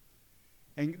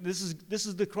 And this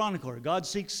is the chronicler. God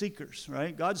seeks seekers,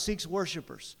 right? God seeks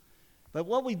worshipers. But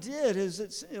what we did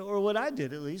is, or what I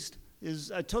did at least,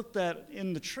 is I took that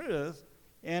in the truth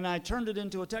and I turned it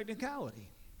into a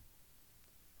technicality.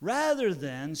 Rather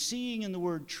than seeing in the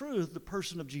word truth the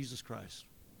person of Jesus Christ.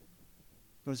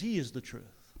 Because He is the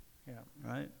truth, Yeah.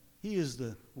 right? He is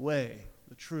the way,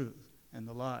 the truth, and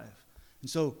the life. And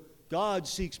so God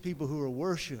seeks people who are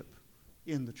worship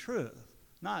in the truth,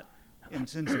 not in the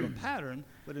sense of a pattern,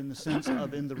 but in the sense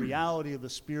of in the reality of the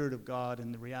Spirit of God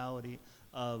and the reality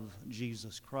of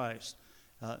Jesus Christ.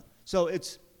 So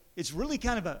it's really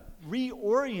kind of a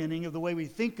reorienting of the way we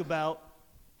think about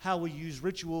how we use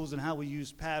rituals and how we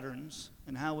use patterns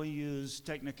and how we use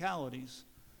technicalities.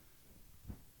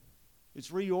 It's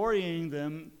reorienting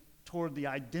them toward the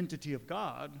identity of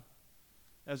God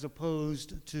as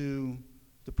opposed to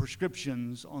the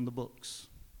prescriptions on the books.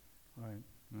 Right.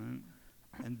 Right?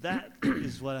 And that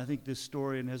is what I think this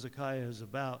story in Hezekiah is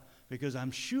about, because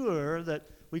I'm sure that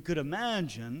we could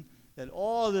imagine that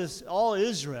all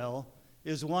Israel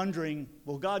is wondering,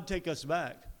 will God take us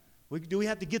back? Do we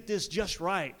have to get this just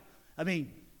right? I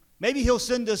mean, maybe He'll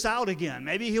send us out again.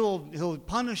 Maybe He'll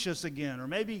punish us again. Or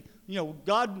maybe, you know,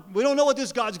 God, we don't know what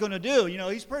this God's going to do. You know,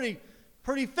 He's pretty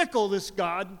fickle, this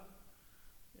God.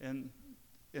 And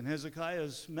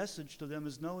Hezekiah's message to them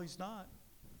is, no, He's not.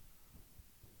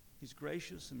 He's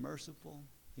gracious and merciful.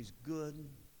 He's good.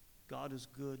 God is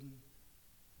good.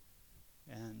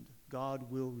 And God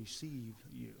will receive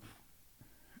you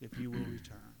if you will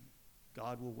return.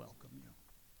 God will welcome you,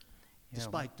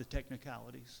 despite the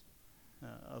technicalities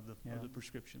of the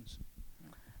prescriptions.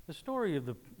 The story of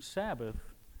the Sabbath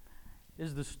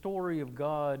is the story of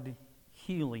God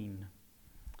healing.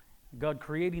 God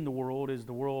creating the world as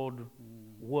the world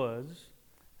was.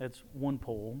 That's one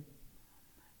pole.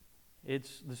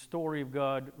 It's the story of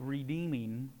God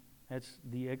redeeming. That's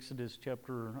the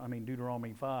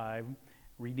Deuteronomy 5,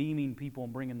 redeeming people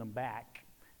and bringing them back.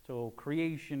 So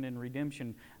creation and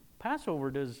redemption. Passover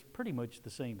does pretty much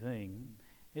the same thing.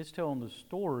 It's telling the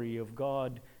story of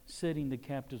God setting the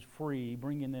captives free,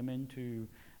 bringing them into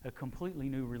a completely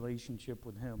new relationship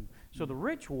with Him. So the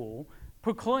ritual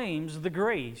proclaims the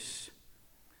grace.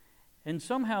 And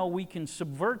somehow we can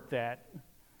subvert that,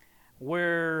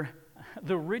 where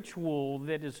the ritual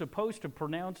that is supposed to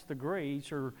pronounce the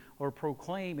grace or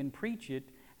proclaim and preach it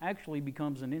actually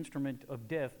becomes an instrument of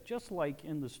death, just like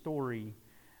in the story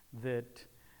that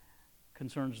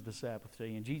concerns the Sabbath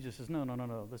day. And Jesus says, no.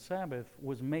 The Sabbath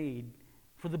was made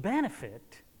for the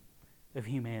benefit of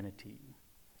humanity.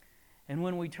 And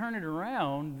when we turn it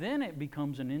around, then it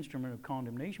becomes an instrument of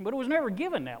condemnation. But it was never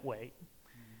given that way.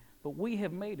 But we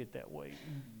have made it that way.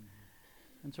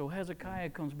 And so Hezekiah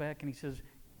comes back and he says,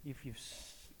 if you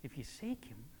seek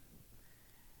him,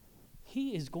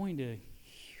 he is going to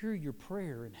hear your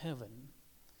prayer in heaven,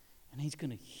 and he's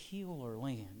going to heal our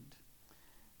land,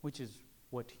 which is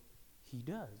what he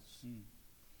does.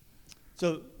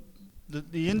 So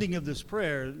the ending of this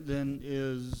prayer then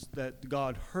is that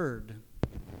God heard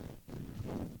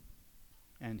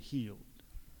and healed.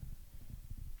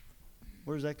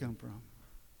 Where does that come from?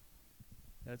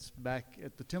 That's back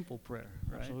at the temple prayer,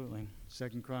 right? Absolutely.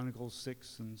 2 Chronicles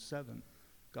 6 and 7.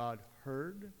 God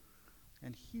heard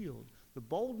and healed. The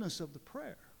boldness of the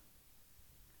prayer.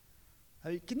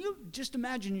 Can you just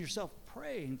imagine yourself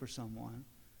praying for someone?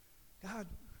 God,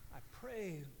 I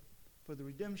pray for the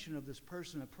redemption of this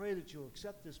person. I pray that you'll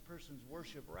accept this person's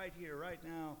worship right here, right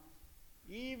now,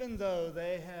 even though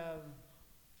they have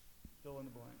fill in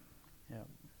the blank. Yeah.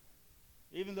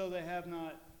 Even though they have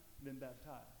not been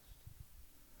baptized.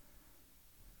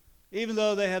 Even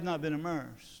though they have not been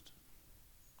immersed.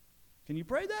 Can you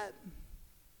pray that?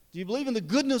 Do you believe in the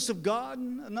goodness of God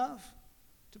enough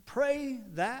to pray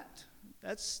that?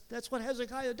 That's what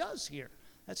Hezekiah does here.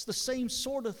 That's the same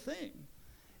sort of thing.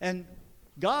 And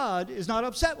God is not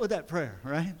upset with that prayer,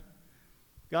 right?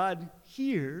 God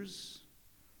hears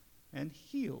and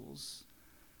heals.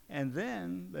 And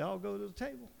then they all go to the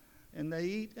table. And they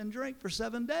eat and drink for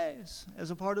 7 days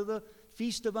as a part of the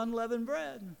Feast of Unleavened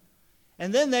Bread.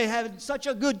 And then they had such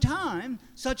a good time,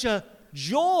 such a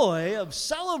joy of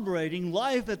celebrating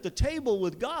life at the table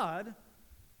with God,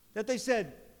 that they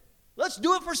said, let's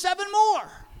do it for 7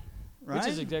 more. Right? Which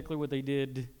is exactly what they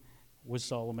did with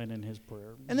Solomon in his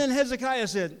prayer. And then Hezekiah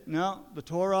said, no, the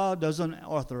Torah doesn't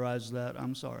authorize that.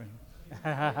 I'm sorry.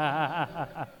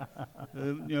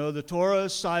 The Torah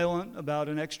is silent about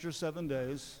an extra 7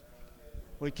 days.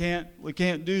 We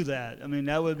can't do that. I mean,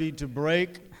 that would be to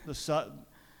break the...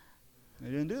 They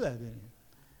didn't do that, did they?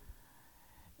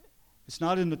 It's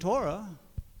not in the Torah,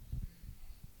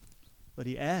 but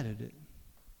he added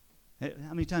it. How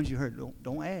many times you heard,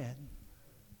 don't add?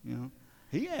 You know,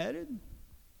 he added.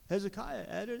 Hezekiah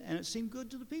added, and it seemed good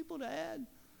to the people to add.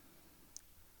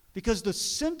 Because the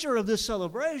center of this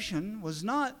celebration was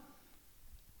not,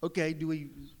 okay, do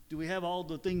we have all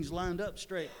the things lined up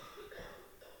straight?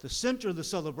 The center of the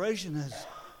celebration is,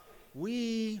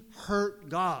 we hurt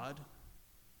God.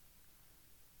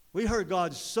 We hurt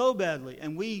God so badly,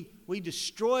 and we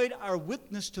destroyed our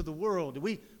witness to the world.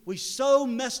 We so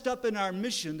messed up in our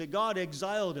mission that God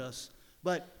exiled us.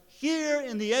 But here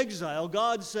in the exile,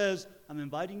 God says, I'm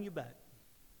inviting you back.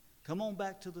 Come on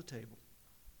back to the table.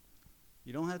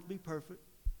 You don't have to be perfect.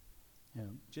 Yeah.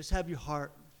 Just have your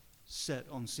heart set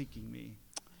on seeking me,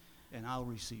 and I'll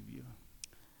receive you.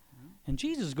 And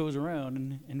Jesus goes around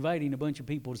and inviting a bunch of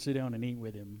people to sit down and eat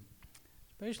with him,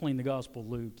 especially in the Gospel of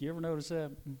Luke. You ever notice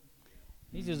that?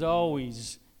 He's just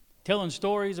always telling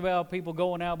stories about people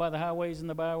going out by the highways and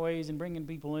the byways and bringing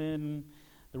people in,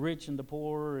 the rich and the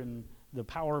poor and the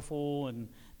powerful. And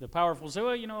the powerful say,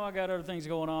 well, I got other things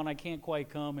going on. I can't quite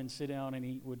come and sit down and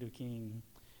eat with the king.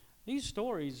 These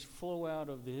stories flow out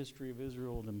of the history of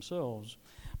Israel themselves.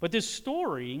 But this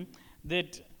story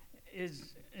that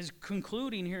is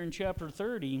concluding here in chapter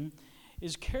 30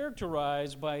 is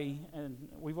characterized by, and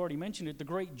we've already mentioned it, the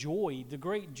great joy. The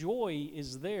great joy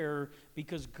is there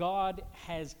because God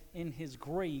has, in his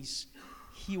grace,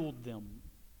 healed them.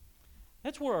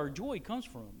 That's where our joy comes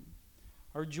from.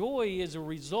 Our joy is a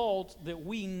result that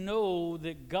we know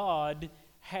that God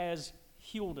has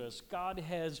healed us. God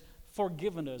has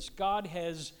forgiven us. God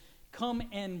has come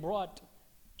and brought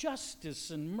justice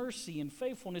and mercy and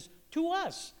faithfulness to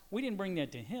us. We didn't bring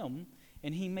that to him,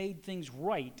 and he made things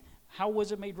right. How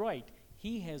was it made right?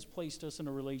 He has placed us in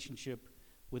a relationship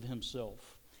with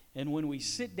himself. And when we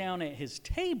sit down at his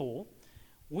table,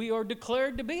 we are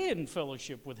declared to be in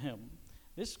fellowship with him.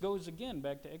 This goes again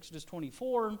back to Exodus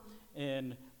 24,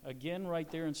 and again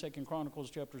right there in 2 Chronicles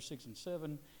chapter 6 and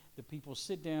 7. The people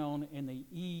sit down and they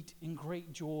eat in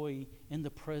great joy in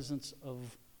the presence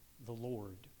of the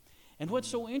Lord. And what's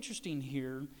so interesting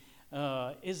here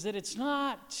is that it's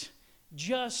not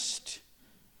just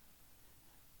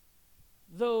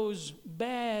those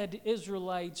bad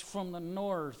Israelites from the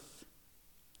north.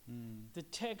 The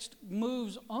text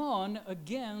moves on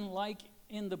again, like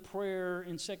in the prayer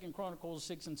in 2 Chronicles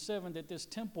 6 and 7, that this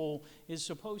temple is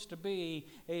supposed to be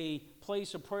a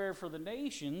place of prayer for the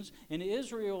nations, and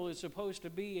Israel is supposed to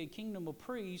be a kingdom of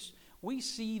priests. We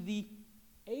see the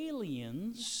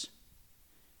aliens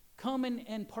coming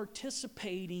and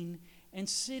participating and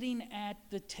sitting at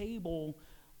the table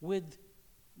with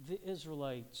the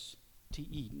Israelites to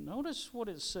eat. Notice what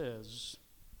it says.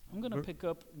 I'm going to pick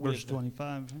up with Verse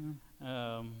 25.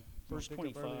 verse pick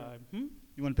up earlier? 25.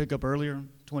 You want to pick up earlier?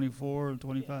 24,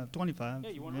 25? 25. Yeah,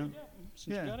 you want to read that?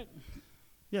 Since Yeah. you got it.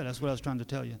 Yeah, that's what I was trying to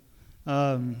tell you.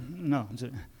 No, I'm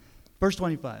saying, verse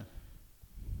 25.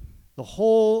 The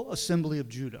whole assembly of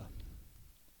Judah,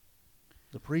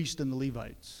 the priest and the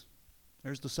Levites,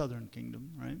 there's the southern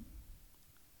kingdom, right?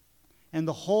 And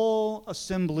the whole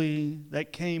assembly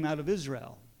that came out of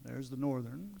Israel, there's the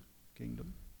northern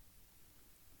kingdom.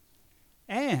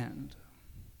 And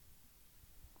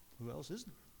who else is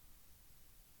there?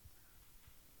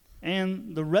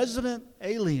 And the resident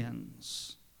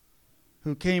aliens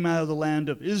who came out of the land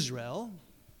of Israel,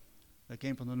 they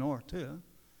came from the north too.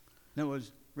 There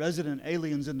was resident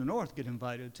aliens in the north get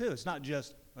invited too. It's not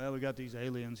just, well, we got these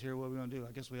aliens here, what are we going to do?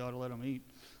 I guess we ought to let them eat.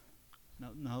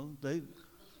 No,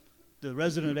 the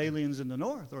resident aliens in the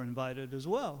north are invited as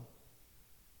well.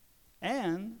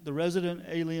 And the resident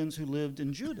aliens who lived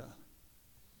in Judah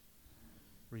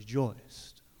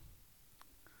rejoiced.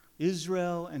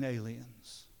 Israel and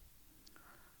aliens.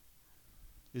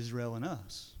 Israel and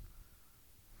us.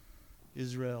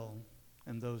 Israel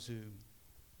and those who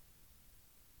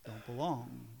don't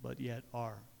belong, but yet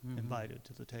are invited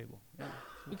to the table. Yeah.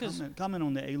 Because comment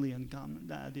on the alien comment,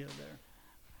 the idea there.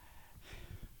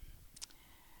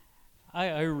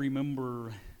 I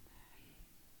remember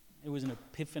it was an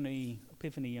epiphany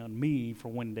on me for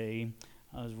one day.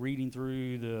 I was reading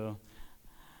through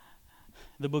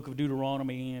the book of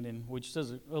Deuteronomy, and which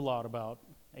says a lot about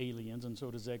aliens, and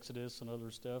so does Exodus and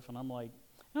other stuff. And I'm like,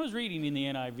 I was reading in the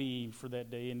NIV for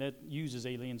that day, and that uses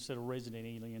aliens instead of resident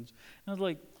aliens. And I was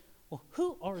like, well,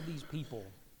 who are these people?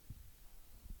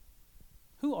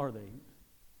 Who are they?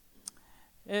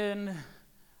 And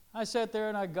I sat there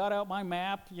and I got out my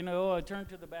map, I turned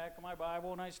to the back of my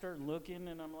Bible and I started looking,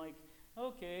 and I'm like,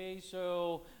 okay,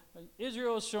 so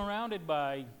Israel is surrounded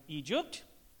by Egypt.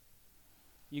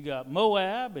 You got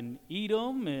Moab and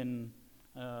Edom and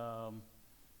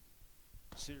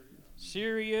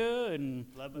Syria and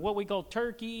Lebanon, what we call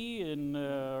Turkey, and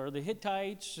or the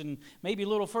Hittites, and maybe a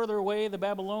little further away the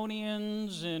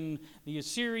Babylonians and the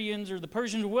Assyrians or the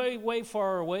Persians, way, way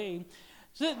far away.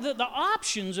 So the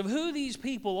options of who these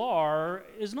people are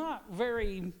is not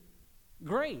very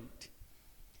great.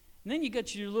 And then you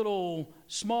got your little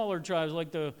smaller tribes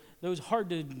like the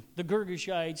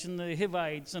Girgashites and the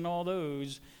Hivites and all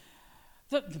those.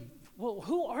 Well,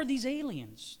 who are these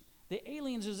aliens? The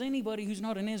aliens is anybody who's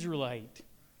not an Israelite.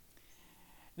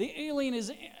 The alien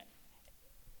is,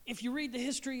 if you read the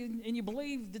history and you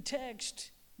believe the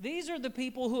text, these are the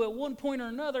people who at one point or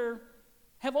another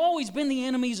have always been the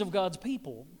enemies of God's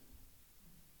people.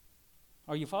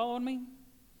 Are you following me?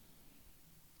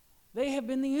 They have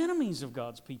been the enemies of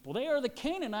God's people. They are the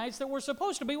Canaanites that were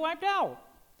supposed to be wiped out.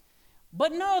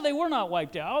 But no, they were not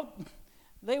wiped out.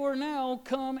 They were now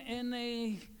come and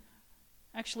they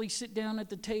actually sit down at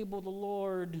the table of the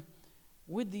Lord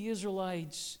with the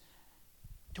Israelites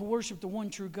to worship the one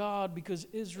true God, because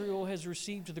Israel has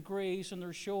received the grace, and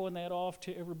they're showing that off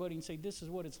to everybody and say, this is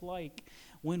what it's like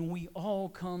when we all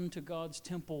come to God's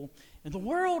temple and the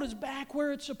world is back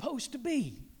where it's supposed to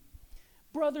be.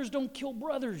 Brothers don't kill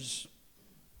brothers.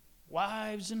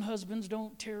 Wives and husbands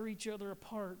don't tear each other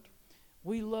apart.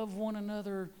 We love one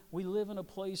another. We live in a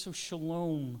place of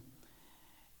shalom.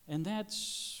 And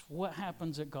that's what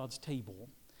happens at God's table.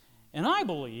 And I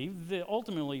believe that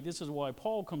ultimately this is why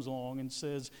Paul comes along and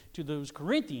says to those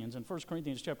Corinthians in 1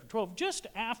 Corinthians chapter 12, just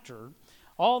after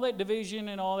all that division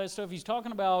and all that stuff, he's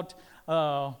talking about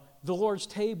the Lord's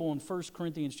table in 1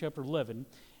 Corinthians chapter 11.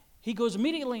 He goes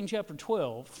immediately in chapter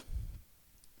 12,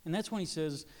 and that's when he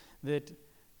says that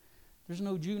there's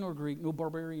no Jew nor Greek, no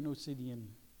barbarian, no Scythian,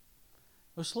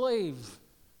 no slave.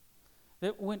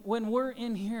 That when we're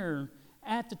in here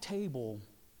at the table,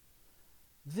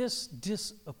 this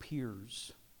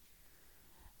disappears.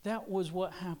 That was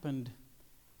what happened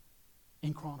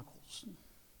in Chronicles.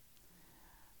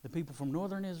 The people from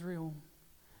northern Israel,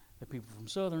 the people from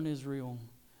southern Israel,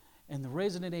 and the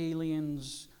resident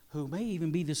aliens, who may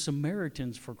even be the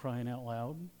Samaritans, for crying out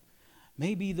loud,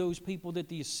 may be those people that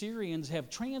the Assyrians have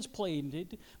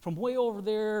transplanted from way over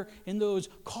there in those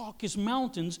Caucasus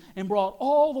Mountains and brought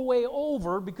all the way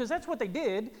over, because that's what they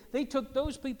did. They took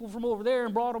those people from over there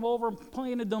and brought them over and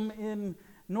planted them in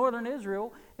northern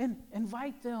Israel, and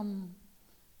invite them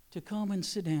to come and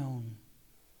sit down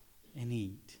and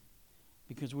eat,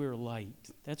 because we're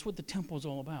light. That's what the temple is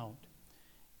all about.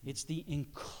 It's the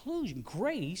inclusion,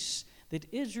 grace that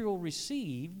Israel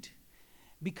received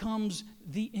becomes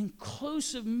the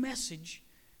inclusive message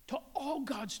to all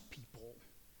God's people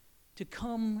to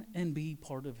come and be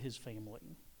part of his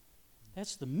family.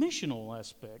 That's the missional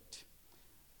aspect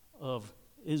of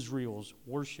Israel's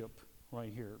worship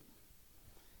right here,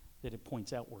 that it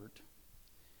points outward.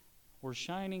 We're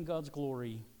shining God's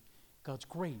glory, God's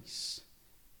grace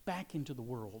back into the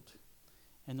world,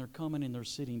 and they're coming and they're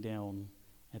sitting down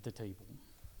at the table.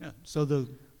 Yeah. So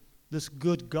this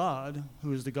good God,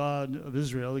 who is the God of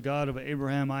Israel, the God of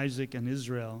Abraham, Isaac, and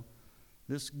Israel,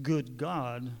 this good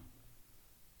God,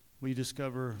 we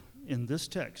discover in this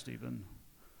text even,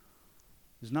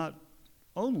 is not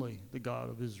only the God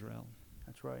of Israel.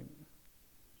 That's right.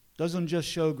 Doesn't just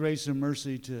show grace and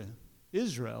mercy to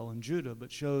Israel and Judah,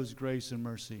 but shows grace and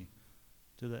mercy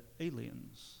to the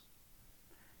aliens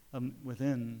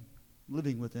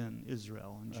living within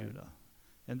Israel and Right. Judah.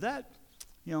 And that,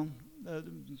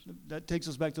 that takes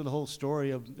us back to the whole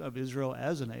story of Israel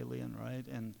as an alien, right?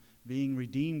 And being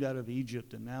redeemed out of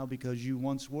Egypt, and now because you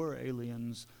once were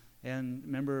aliens. And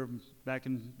remember back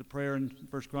in the prayer in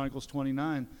 1 Chronicles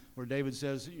 29, where David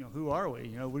says, who are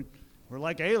we? We're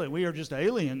like aliens. We are just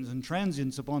aliens and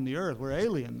transients upon the earth. We're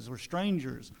aliens. We're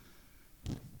strangers.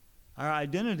 Our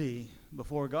identity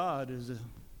before God is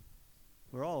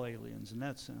we're all aliens in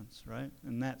that sense, right?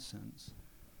 In that sense.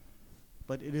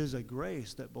 But it is a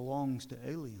grace that belongs to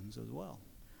aliens as well.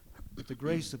 But the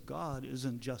grace of God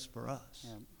isn't just for us.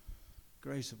 Yeah.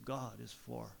 Grace of God is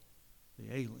for the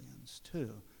aliens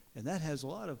too. And that has a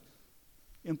lot of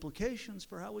implications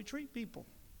for how we treat people,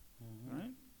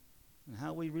 right? And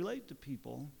how we relate to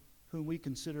people whom we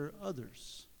consider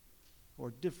others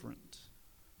or different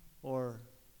or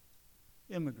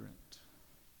immigrant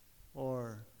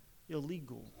or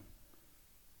illegal.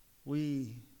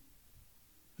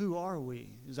 Who are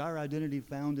we? Is our identity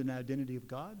found in the identity of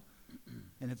God?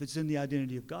 And if it's in the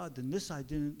identity of God, then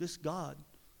this God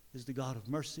is the God of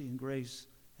mercy and grace,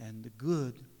 and the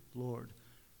good Lord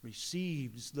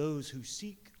receives those who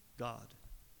seek God,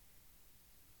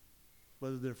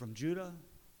 whether they're from Judah,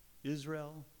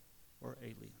 Israel, or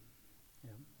alien.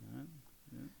 Yeah. Right?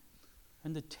 Yeah.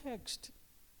 And the text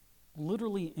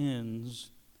literally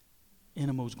ends in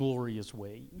a most glorious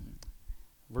way.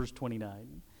 Verse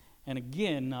 29. And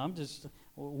again,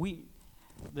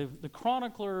 the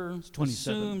chronicler 27.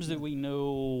 assumes that we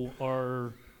know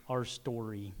our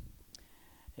story.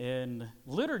 And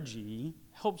liturgy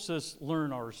helps us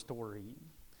learn our story.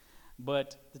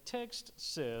 But the text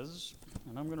says,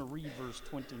 and I'm going to read verse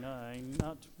 29,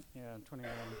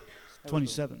 29.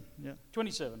 27, yeah.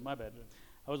 27, my bad.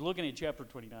 I was looking at chapter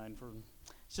 29. It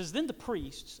says, then the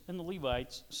priests and the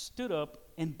Levites stood up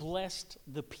and blessed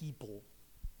the people.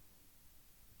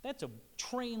 That's a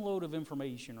trainload of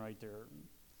information right there.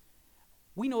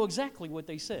 We know exactly what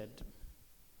they said.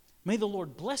 May the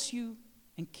Lord bless you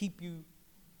and keep you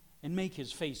and make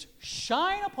his face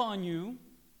shine upon you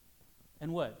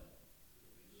and what?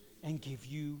 And give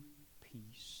you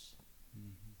peace.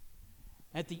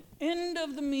 Mm-hmm. At the end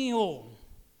of the meal,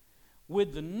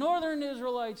 with the northern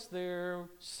Israelites there,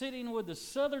 sitting with the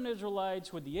southern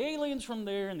Israelites, with the aliens from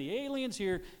there and the aliens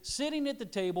here, sitting at the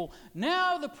table,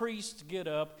 now the priests get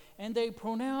up and they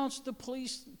pronounce the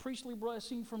priestly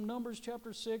blessing from Numbers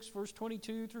chapter 6, verse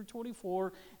 22 through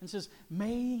 24, and says,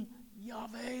 may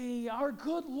Yahweh, our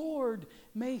good Lord,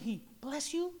 may he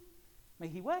bless you. May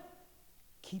he what?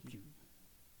 Keep you.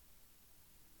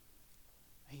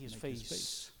 May his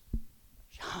face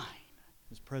shine.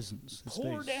 His presence, his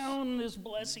Pour face. down this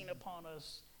blessing upon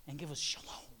us and give us shalom.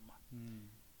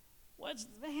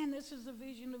 This is the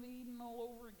vision of Eden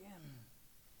all over again.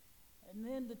 And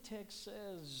then the text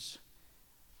says,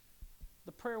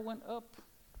 the prayer went up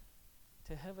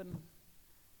to heaven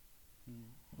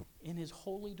in his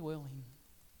holy dwelling,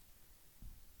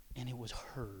 and it was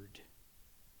heard.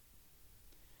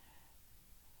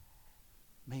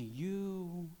 May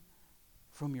you,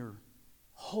 from your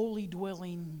holy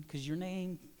dwelling, because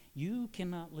you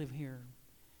cannot live here.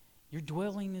 Your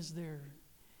dwelling is there.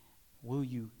 Will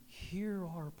you hear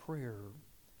our prayer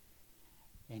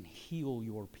and heal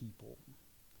your people?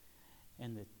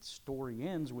 And the story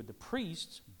ends with the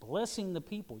priests blessing the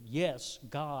people. Yes,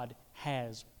 God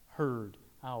has heard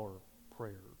our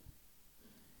prayer.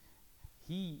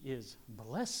 He is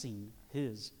blessing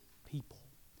his people.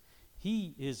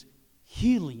 He is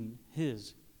healing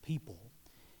his people.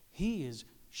 He is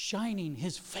shining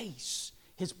his face,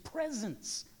 his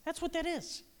presence. That's what that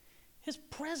is. His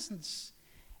presence.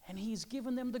 And he's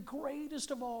given them the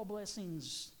greatest of all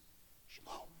blessings.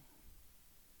 Shalom.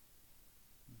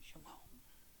 Shalom.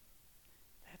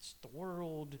 That's the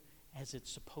world as it's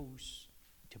supposed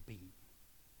to be.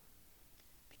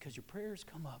 because your prayers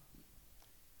come up,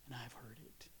 and I've heard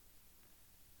it.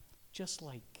 Just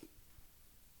like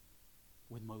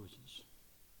with Moses.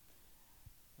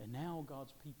 And now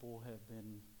God's people have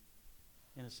been,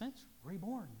 in a sense,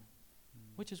 reborn,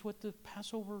 which is what the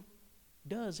Passover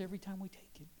does every time we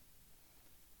take it.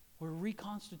 We're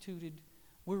reconstituted,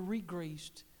 we're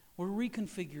regraced, we're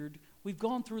reconfigured. We've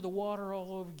gone through the water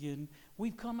all over again.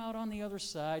 We've come out on the other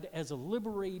side as a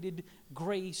liberated,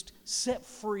 graced, set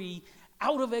free,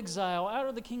 out of exile, out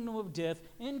of the kingdom of death,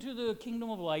 into the kingdom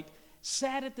of light,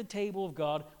 sat at the table of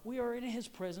God. We are in His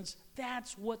presence.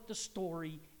 That's what the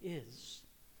story is.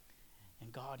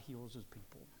 And God heals His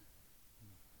people.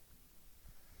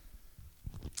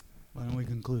 Why don't we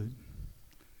conclude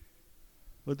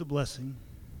with the blessing?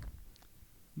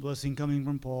 Blessing coming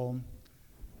from Paul.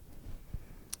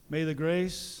 May the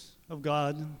grace of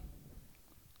God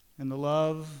and the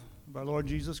love of our Lord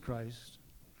Jesus Christ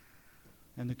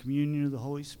and the communion of the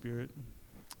Holy Spirit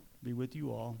be with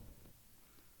you all.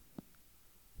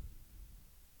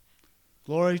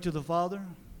 Glory to the Father,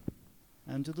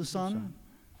 and to the Son,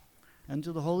 and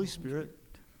to the Holy Spirit,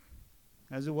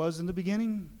 as it was in the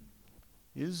beginning,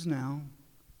 is now,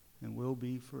 and will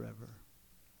be forever.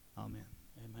 Amen.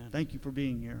 Amen. Thank you for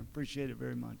being here. Appreciate it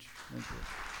very much. Thank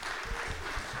you.